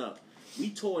fucked us up. We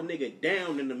tore a nigga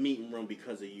down in the meeting room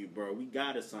because of you, bro. We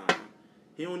gotta sign him.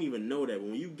 He don't even know that. But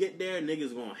when you get there,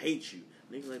 niggas gonna hate you.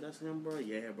 Niggas like, that's him, bro?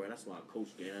 Yeah, bro. That's why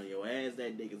coach get on your ass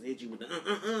that day, cause hit you with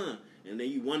the and then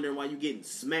you wondering why you getting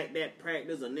smacked at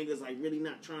practice, or niggas like really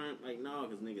not trying. Like, nah,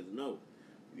 cause niggas know.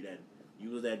 You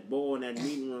was that boy in that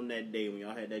meeting room that day when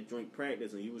y'all had that joint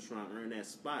practice and you was trying to earn that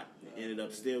spot. And ended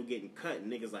up still getting cut.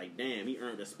 And niggas like, damn, he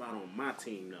earned a spot on my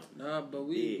team though. Nah, but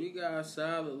we got a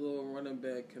solid little running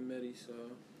back committee, so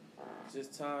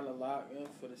just time to lock in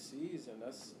for the season.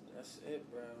 That's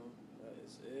it, bro. That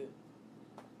is it.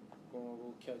 Gonna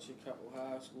go catch a couple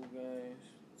high school games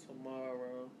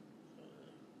tomorrow.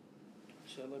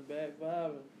 Chilling back,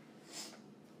 vibing.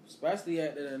 Especially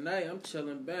after the night, I'm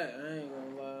chilling back. I ain't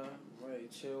gonna lie. Ready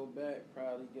to chill back,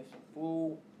 probably get some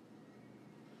food,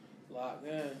 lock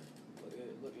in,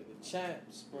 look at the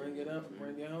champs, bring it up,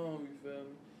 bring it home, you feel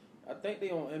me? I think they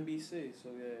on NBC, so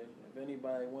yeah, if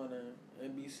anybody want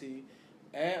NBC.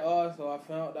 And also, I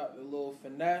found out the little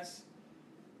finesse,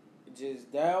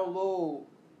 just download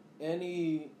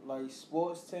any, like,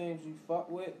 sports teams you fuck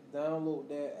with, download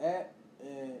that app,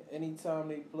 and anytime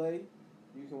they play,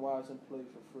 you can watch them play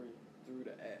for free through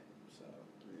the app.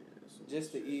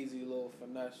 Just the easy little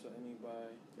finesse for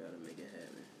anybody. Gotta make it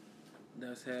happen.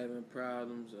 That's having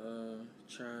problems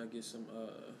trying to get some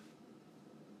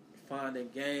finding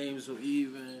games or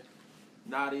even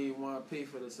not even want to pay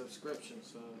for the subscription.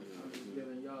 So I'm just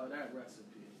giving y'all that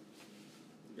recipe.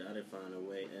 Gotta find a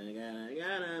way.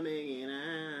 Gotta make it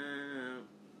out.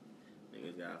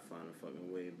 Niggas gotta find a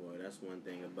fucking way, boy. That's one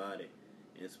thing about it.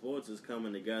 And sports is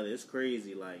coming together. It's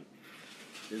crazy, like.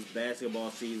 This basketball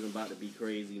season about to be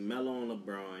crazy. Melo and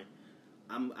LeBron.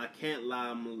 I can't lie.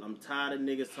 I'm tired of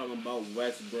niggas talking about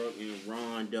Westbrook and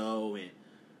Rondo and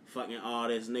fucking all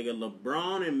this. Nigga,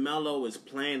 LeBron and Melo is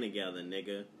playing together,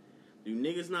 nigga. Do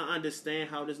niggas not understand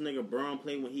how this nigga Bron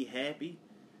play when he happy?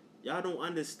 Y'all don't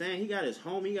understand. He got his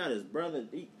homie. He got his brother.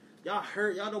 Y'all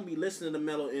hurt. Y'all don't be listening to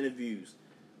Melo interviews.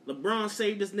 LeBron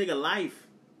saved this nigga life.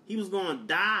 He was gonna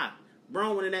die.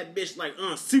 Bron went in that bitch like,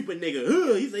 super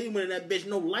nigga. He said he went in that bitch,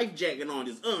 no life jacket on.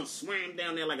 Just, swam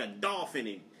down there like a dolphin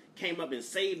and came up and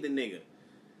saved the nigga.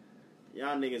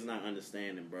 Y'all niggas not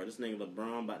understanding, bro. This nigga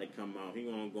LeBron about to come out. He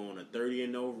gonna go on a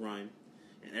 30-0 run.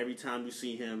 And every time you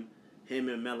see him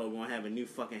and Melo gonna have a new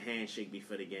fucking handshake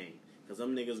before the game. Because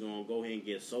them niggas gonna go ahead and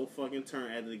get so fucking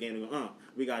turned after the game. They go,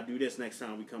 we gotta do this next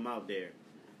time we come out there.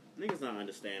 Niggas not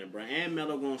understanding, bro. And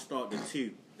Melo gonna start the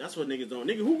 2. That's what niggas don't.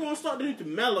 Nigga, who gonna start the 2?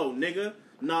 Melo, nigga.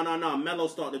 No. Melo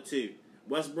start the 2.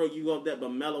 Westbrook, you go up there, but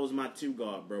Melo is my 2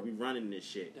 guard, bro. We running this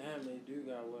shit. Damn, they do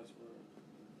got Westbrook.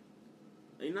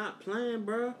 They not playing,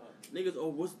 bro. Niggas,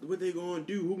 what they gonna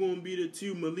do? Who gonna be the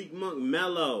 2? Malik Monk,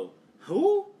 Melo.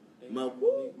 Who? Malik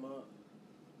Monk.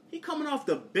 He coming off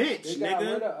the bench, they nigga. They got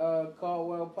rid of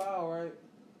Caldwell Powell, right?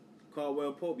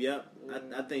 Caldwell Pope, yep.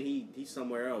 I think he's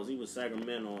somewhere else. He was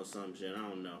Sacramento or some shit. I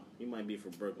don't know. He might be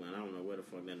from Brooklyn. I don't know where the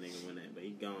fuck that nigga went at, but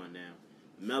he gone now.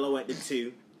 Melo at the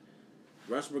 2.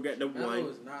 Westbrook at the 1. Melo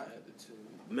is not at the 2.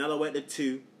 Melo at the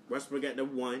 2. Westbrook at the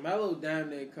 1. Melo damn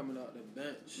near coming off the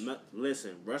bench.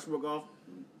 Listen, Westbrook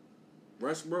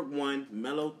 1,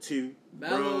 Melo 2.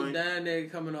 Melo damn near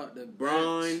coming off the bench.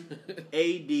 Bron,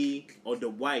 AD, or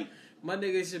Dwight. My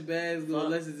nigga Shabazz gonna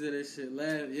listen to this shit.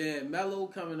 Yeah, Melo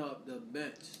coming off the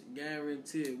bench.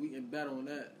 Guaranteed. We can bet on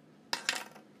that.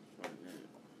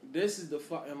 This is the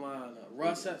fucking lineup.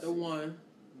 Russ at the 1.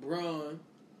 Bron,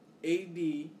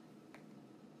 AD,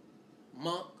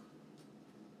 Monk,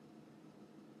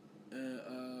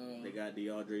 and they got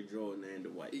DeAndre Jordan and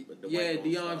Dwight. But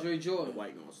DeAndre Jordan.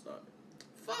 Dwight gonna start.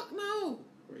 Fuck no.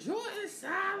 Jordan's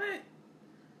solid.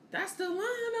 That's the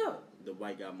lineup. The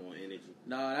White got more energy.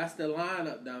 Nah, that's the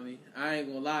lineup, dummy. I ain't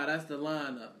gonna lie, that's the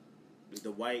lineup.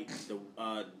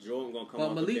 Jordan gonna come.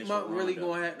 But Malik Monk really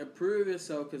gonna have to prove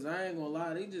himself, cause I ain't gonna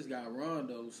lie, they just got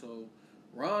Rondo, so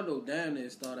Rondo damn near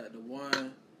start at the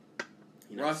 1.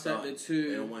 Russ at the 2.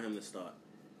 They don't want him to start.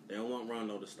 They don't want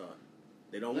Rondo to start.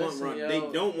 They don't want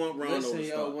Rondo to start.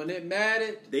 Yo, when it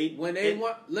mattered, what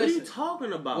are you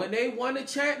talking about? When they won the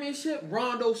championship,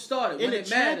 Rondo started. In the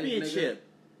championship.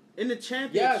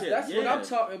 Yes, that's what I'm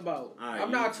talking about. Right, I'm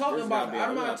not talking about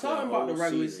the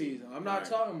regular season. I'm not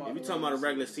talking about. If you talking about the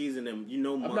regular season, then you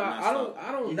know Monk not.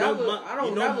 I don't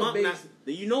never base.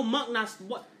 You know Monk not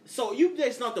what. So you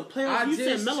based off the playoffs. You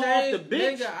said Melo off the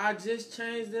bench. Nigga, I just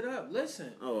changed it up.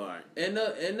 Listen. Oh, all right. In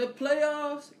the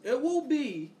playoffs, it will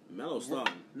be Melo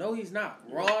starting. No, he's not.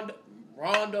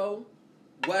 Rondo,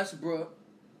 Westbrook,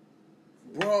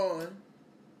 Braun,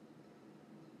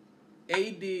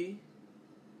 AD,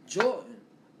 Drummond.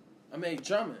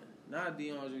 Not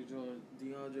DeAndre Jordan.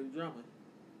 DeAndre Drummond.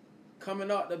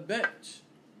 Coming off the bench.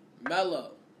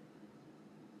 Melo.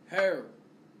 Harold.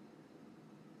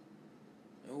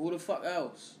 And who the fuck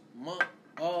else? Monk.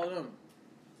 All of them.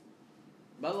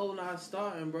 Melo not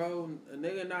starting, bro. A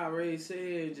nigga not ready to sit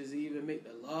here and just even make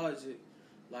the logic.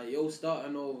 Like, yo,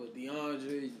 starting over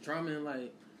DeAndre Drummond.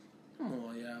 Like, come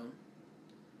on, y'all.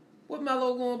 What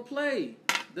Melo gonna play?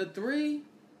 The 3?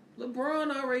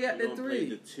 LeBron already at the 3. Play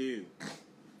the 2.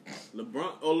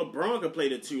 LeBron can play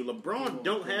the 2. LeBron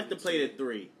don't have to play the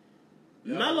 3.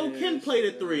 Melo can play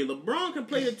the 3. LeBron can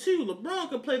play the 2. LeBron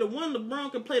can play the 1.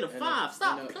 LeBron can play the 5.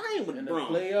 Stop playing with LeBron. In the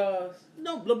playoffs?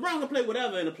 No, LeBron can play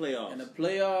whatever in the playoffs. In the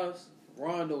playoffs,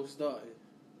 Rondo started.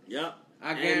 Yep.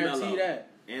 I guarantee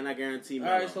that. And I guarantee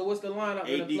Melo. All right, so what's the lineup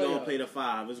in the playoffs? AD gonna play the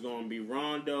 5. It's gonna be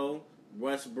Rondo,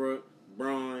 Westbrook,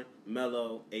 Bron,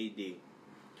 Melo, AD.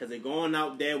 Because they're going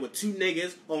out there with 2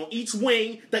 niggas on each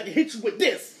wing that can hit you with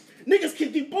this.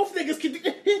 Both niggas can do.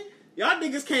 Y'all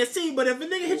niggas can't see, but if a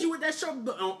nigga hit you with that shot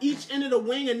on each end of the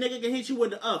wing, a nigga can hit you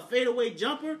with a fadeaway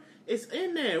jumper. It's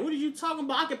in there. What are you talking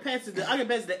about? I can pass it to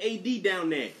AD down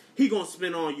there. He gonna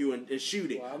spin on you and shoot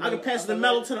it. Well, I can pass the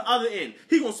Melo to the other end.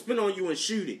 He gonna spin on you and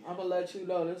shoot it. I'm gonna let you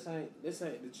know this ain't the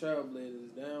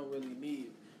Trailblazers. They don't really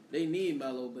need. They need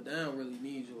Melo, but they don't really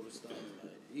need you to start.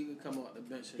 Like, he can come off the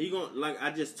bench. He gonna, like I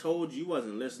just told you,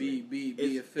 wasn't listening. Be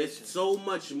efficient. It's so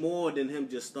much more than him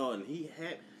just starting.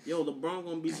 LeBron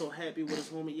gonna be so happy with his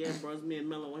homie. Yeah, bro, it's me and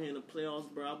Melo out here in the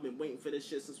playoffs, bro. I've been waiting for this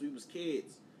shit since we was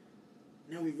kids.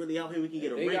 Now we really out here. We can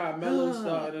get a ring. They got Melo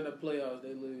starting in the playoffs. They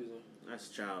losing. That's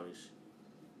childish.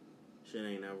 Shit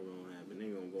ain't never gonna happen. They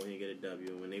gonna go ahead and get a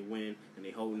W. When they win and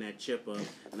they holding that chip up, and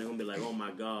they're gonna be like, "Oh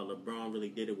my God, LeBron really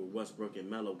did it with Westbrook and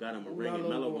Melo. Got him a ring, and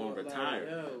Melo gonna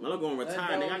retire. Melo gonna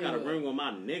retire. Nigga, I got a ring with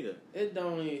my nigga." It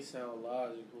don't even sound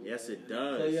logical. Yes, man. It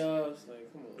does. Playoffs,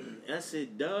 like, come on. Yes,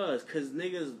 it does. Cause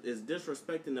niggas is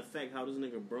disrespecting the fact how this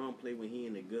nigga Braun play when he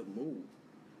in a good mood.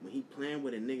 When he playing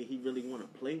with a nigga he really want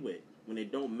to play with. When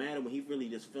it don't matter. When he really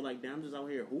just feel like, damn, I'm just out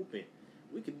here hooping.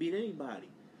 We could beat anybody.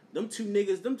 Them two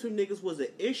niggas was an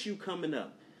issue coming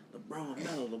up. LeBron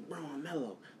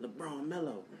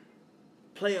Melo.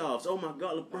 Playoffs. Oh my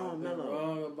God, LeBron Melo.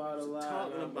 Wrong about a lot.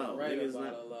 Talking about right niggas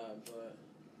about a lot, but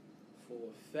for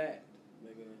a fact,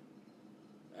 nigga,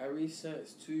 ever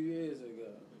since 2 years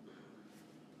ago,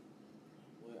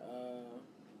 when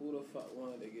who the fuck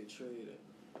wanted to get traded?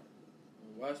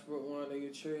 When Westbrook wanted to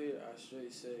get traded, I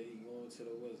straight said he going to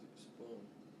the Wizards. Boom.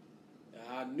 And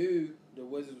I knew the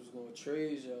Wizards was going to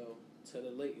trade y'all to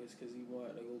the Lakers because he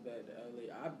wanted to go back to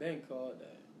LA. I been called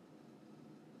that.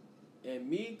 And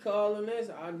me calling this,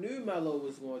 I knew Melo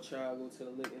was going to try to go to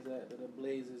the Lakers after the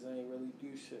Blazers ain't really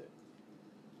do shit.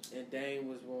 And Dame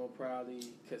was going to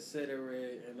probably consider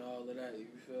it and all of that, you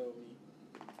feel me?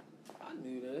 I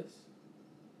knew this.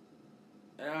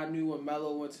 And I knew when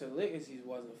Melo went to the Lakers, he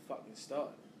wasn't fucking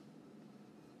starting.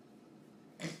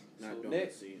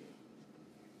 Nick,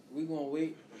 we gonna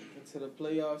wait until the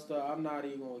playoffs start. I'm not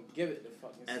even gonna give it the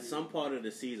fucking At season. some part of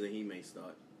the season, he may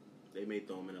start. They may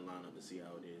throw him in the lineup to see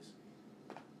how it is.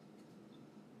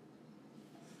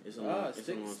 It's a long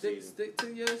season. Stick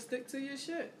to your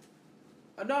shit.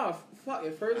 No, fuck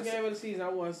it. First game of the season, I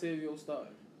want Silvio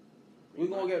starting. We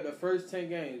gonna get the first 10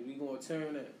 games. We gonna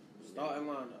turn it starting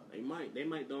lineup. They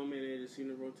might throw him in the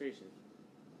season rotation.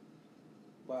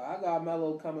 But I got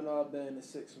Melo coming off being the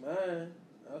 6th man.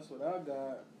 That's what I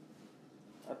got.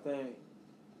 I think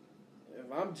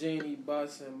if I'm Janie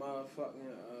Buss and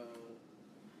motherfucking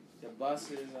the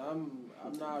buses, I'm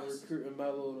not recruiting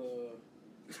Melo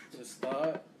to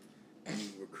start.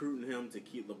 You recruiting him to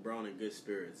keep LeBron in good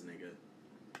spirits, nigga.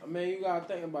 I mean, you gotta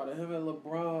think about it. Him and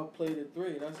LeBron played a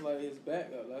 3. That's like his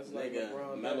backup. That's like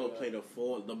LeBron. Melo played a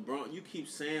 4. LeBron, you keep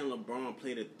saying LeBron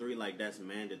played a 3 like that's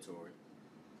mandatory.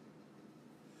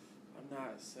 I'm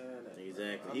not saying that.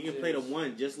 Exactly. He can play the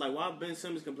 1 just like why Ben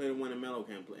Simmons can play the 1 and Melo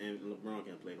can play and LeBron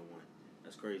can play the 1.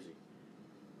 That's crazy.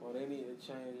 Well, they need to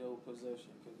change your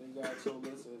position because they got you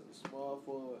listed as a small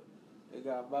forward. They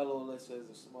got Melo listed as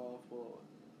a small forward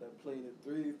that played the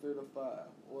 3 through the 5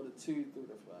 or the 2 through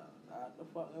the 5. Not the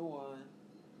fucking 1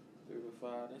 through the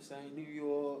 5. This ain't New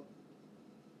York.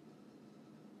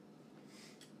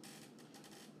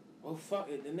 Well, fuck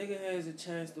it. The nigga has a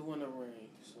chance to win a ring,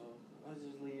 so I'll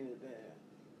just leave it there.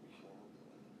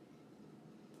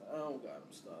 I don't got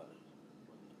him started.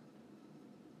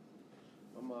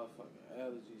 My motherfucking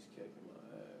allergies kicking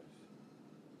my ass.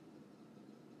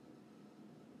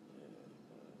 Yeah,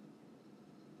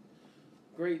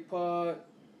 great pod.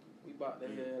 We about to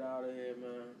head out of here,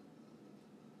 man.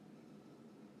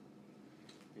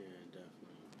 Yeah,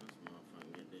 definitely. Let's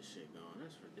motherfucking get this shit going.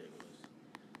 That's ridiculous.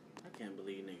 I can't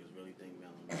believe niggas really think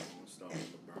Melo gonna start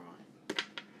with LeBron.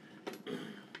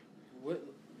 What,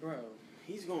 bro?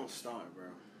 He's gonna start,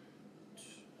 bro.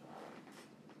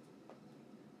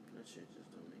 That shit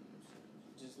just don't make no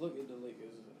sense. Just look at the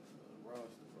Lakers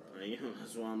roster, bro. Like,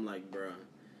 that's why I'm like, bro.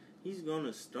 He's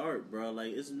gonna start, bro.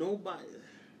 Like, it's nobody.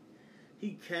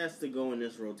 He has to go in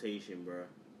this rotation, bro.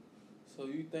 So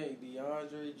you think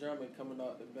DeAndre Drummond coming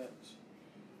out the bench?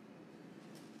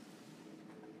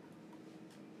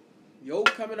 Yo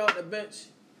coming out the bench?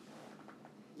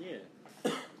 Yeah.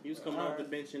 He was coming off the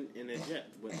bench in the Jet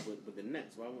with the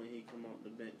Nets. Why wouldn't he come off the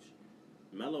bench?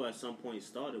 Melo at some point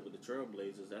started with the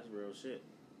Trailblazers. That's real shit.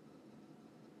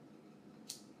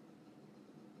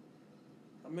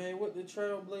 I mean, what the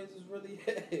Trailblazers really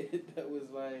had that was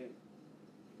like,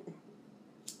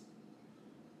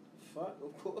 fuck,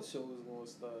 of course Joe was going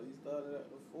to start. He started at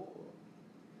the 4.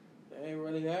 They ain't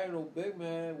really had no big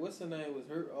man. What's the name? Was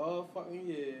hurt all fucking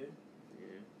year.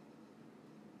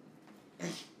 Yeah.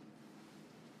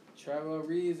 Trevor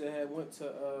Ariza had went to,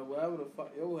 wherever the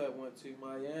fuck yo had went to,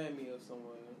 Miami or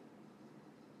somewhere.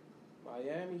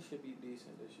 Miami should be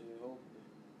decent this year, hopefully.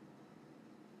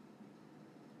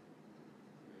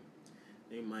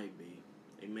 They might be.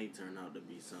 It may turn out to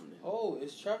be something. Oh,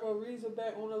 is Trevor Ariza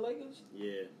back on the Lakers?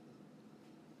 Yeah.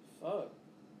 Fuck.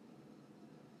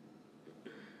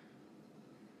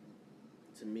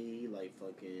 To me, like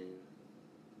fucking.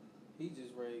 He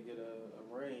just ready to get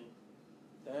a ring.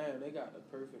 Damn, they got the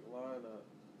perfect lineup.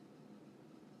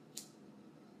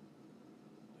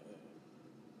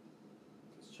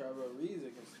 Because Trevor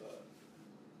Ariza can start.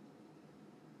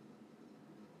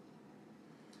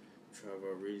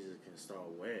 Trevor Ariza can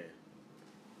start where?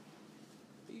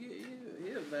 He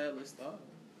a valid starter.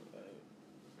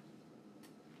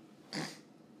 That's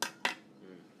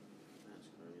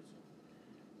crazy.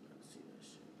 Gotta see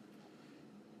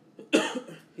that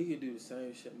shit. He could do the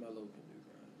same shit Melo can do,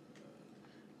 bro.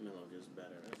 Melo just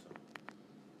better, that's all.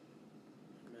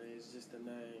 Man, it's just the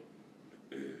name.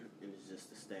 And it's just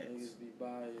the stats. Niggas be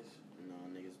biased. No,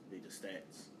 niggas be the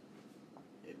stats.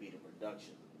 It be the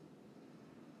production.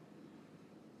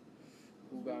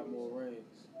 Who got more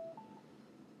rings?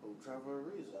 Oh, Trevor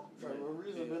Ariza. Trevor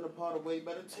Ariza been a part of way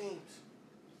better teams.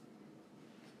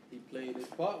 He played his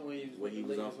part when he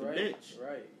was off the right? bench.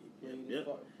 Right. He played his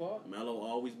part. Melo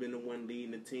always been the one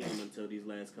leading the team until these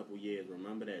last couple years.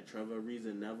 Remember that. Trevor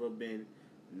Ariza never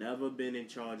been in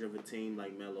charge of a team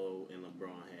like Melo and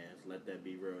LeBron has. Let that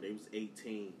be real. They was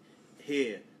 18.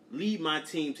 Here, lead my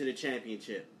team to the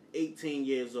championship. 18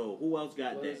 years old. Who else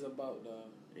got that? What is it about, though?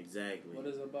 Exactly. What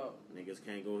is it about? Niggas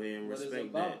can't go ahead and What is respect it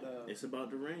about, that. though? It's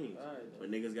about the rings. Right,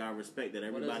 but niggas gotta respect that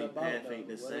What is everybody about, path though? ain't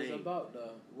the What same. is it about,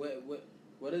 though?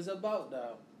 What is it about,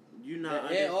 though? You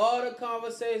not. And all the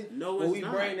conversations. No, when it's we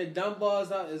not. bring the dumb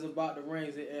balls out, is about the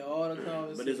rings. And all the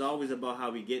conversations. But it's always about how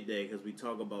we get there, because we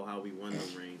talk about how we won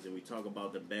the rings, and we talk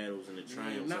about the battles and the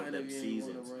triumphs of them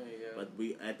seasons. But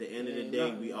we, at the end of the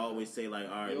day, we always say like,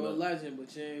 all right, you're look, a legend,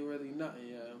 but you ain't really nothing,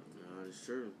 yeah. No, it's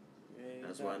true.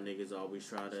 That's why niggas always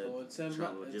try to, So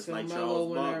just like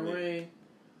Charles Barkley. Ring,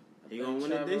 He gonna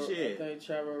win it this year. I think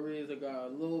Trevor Ariza got a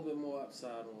little bit more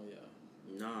upside on y'all.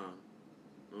 Nah,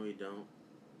 no, he don't.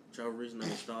 Trevor Ariza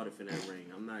never started for that ring.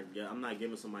 I'm not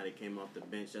giving somebody that came off the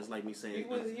bench. That's like me saying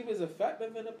he was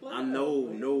effective in the playoffs. I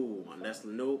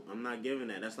know. I'm not giving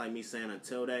that. That's like me saying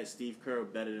until that Steve Kerr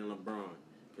better than LeBron,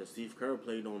 because Steve Kerr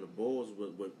played on the Bulls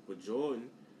with Jordan.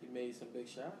 He made some big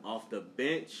shots off the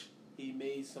bench. He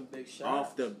made some big shots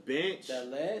off the bench that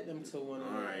led them to winning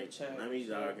the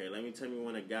championship. Let me tell me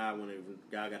when a guy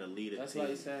got to lead a That's team.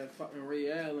 like saying fucking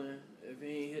Ray Allen. If he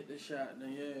ain't hit the shot,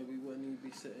 then yeah, we wouldn't even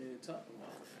be sitting here talking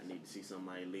about it. I need to see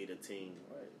somebody lead a team.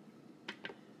 Right.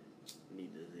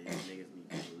 Niggas need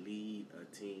to lead a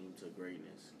team to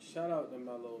greatness. Shout out to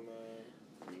Melo, man.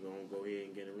 You gonna go ahead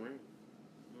and get a ring?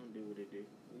 Don't do what they do.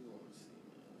 We gonna see,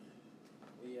 man.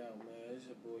 We out, man. It's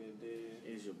your boy Adid.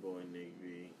 It's your boy Nick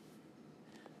V.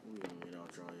 We gonna get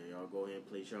out y'all here. Y'all go ahead and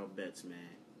place y'all bets,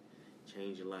 man.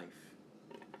 Change your life.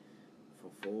 For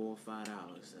 $4 or $5,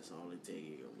 that's all it takes.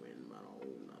 You can win about a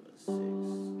whole nother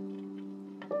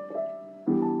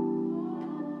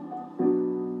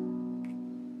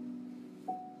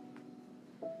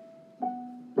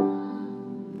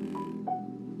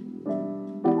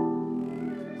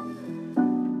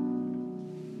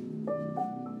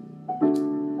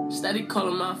 6. Steady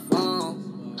calling my phone.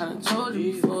 I done told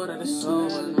you before that it's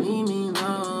over. Leave me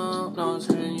alone. No one's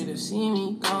hurting you to see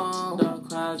me gone. Dark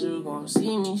clouds, you gon'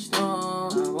 see me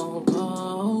storm. I won't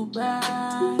go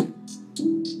back.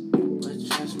 But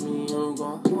trust me, you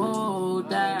gon' hold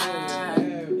that.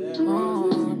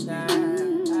 Hold that.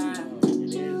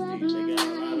 They got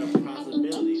a lot of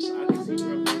possibilities. I can see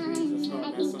Revolution start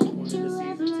at some point in the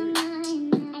season too.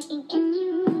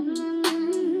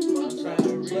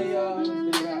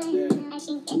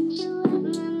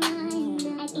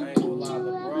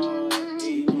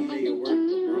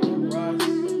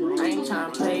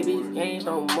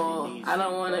 No more. I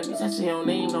don't wanna be touching your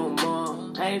name no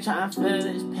more. I ain't tryna feel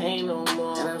this pain no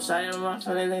more. And I'm sorry my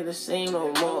feelings ain't the same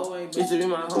no more. Used to be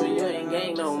my homie, you ain't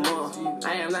gang no more.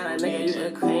 I am not a nigga you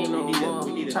can claim no more.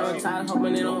 Traumatized,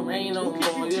 hoping it don't rain no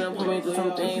more. You done put me through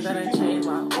some things that done changed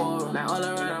my aura. Now all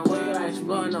around the world I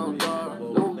explore no door.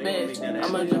 New bitch,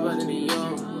 I'm a dribble to New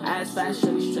York. Ass fast,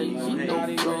 shorty straight, she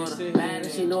know Florida. Bad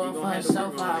as she know it for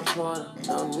herself, I applaud her.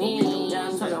 Don't need me,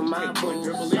 I'm talking my boo.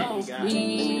 So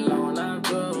sweet, when I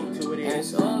grow. And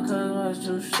it's all cause what's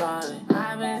too started.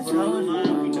 I've been told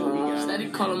you, steady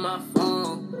calling my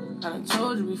phone. I done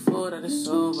told you before that it's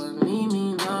over. Leave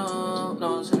me alone.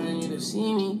 No one's hurting you to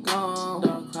see me gone.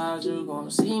 Dark clouds, you gon'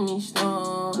 see me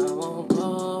storm. I won't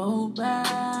go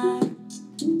back.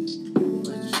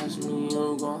 But trust me,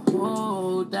 you gon'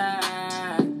 hold that.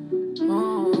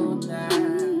 Hold that.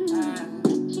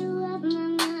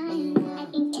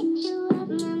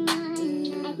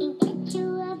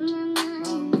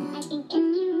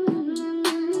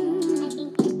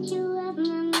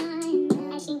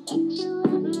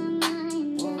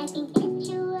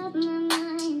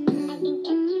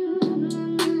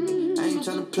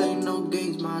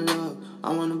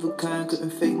 I'm one of a kind,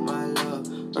 couldn't fake my love.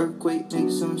 Earthquake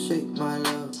makes some shake my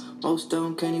love. Most of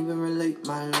them can't even relate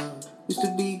my love. Used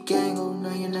to be gang, oh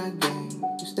now you're not gang.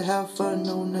 Used to have fun,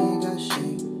 oh now you got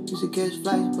shame. Used to catch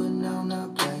flights, but now I'm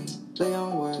not playing. Play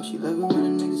on words, she love it when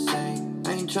a nigga sing.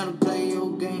 I ain't tryna play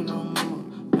your game no more.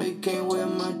 No, you can't wear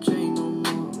my chain no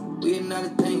more. We ain't not a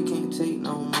thing, can't take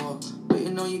no more.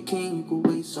 Waiting on your king, you could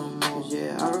wait some more.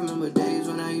 Yeah, I remember days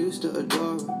when I used to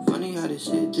adore her. Funny how this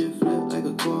shit just flip like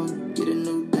a quarter. Get a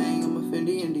new thing, I'm a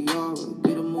Fendi and Diora.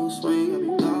 Get a mood swing, I'll be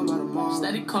gone by tomorrow.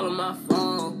 Steady calling my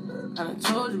phone. I done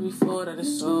told you before that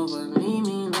it's over. Leave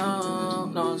me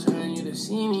alone. No one's hurting you to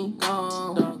see me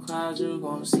gone. Dark clouds, you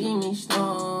gon' see me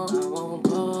storm. I won't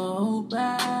go back.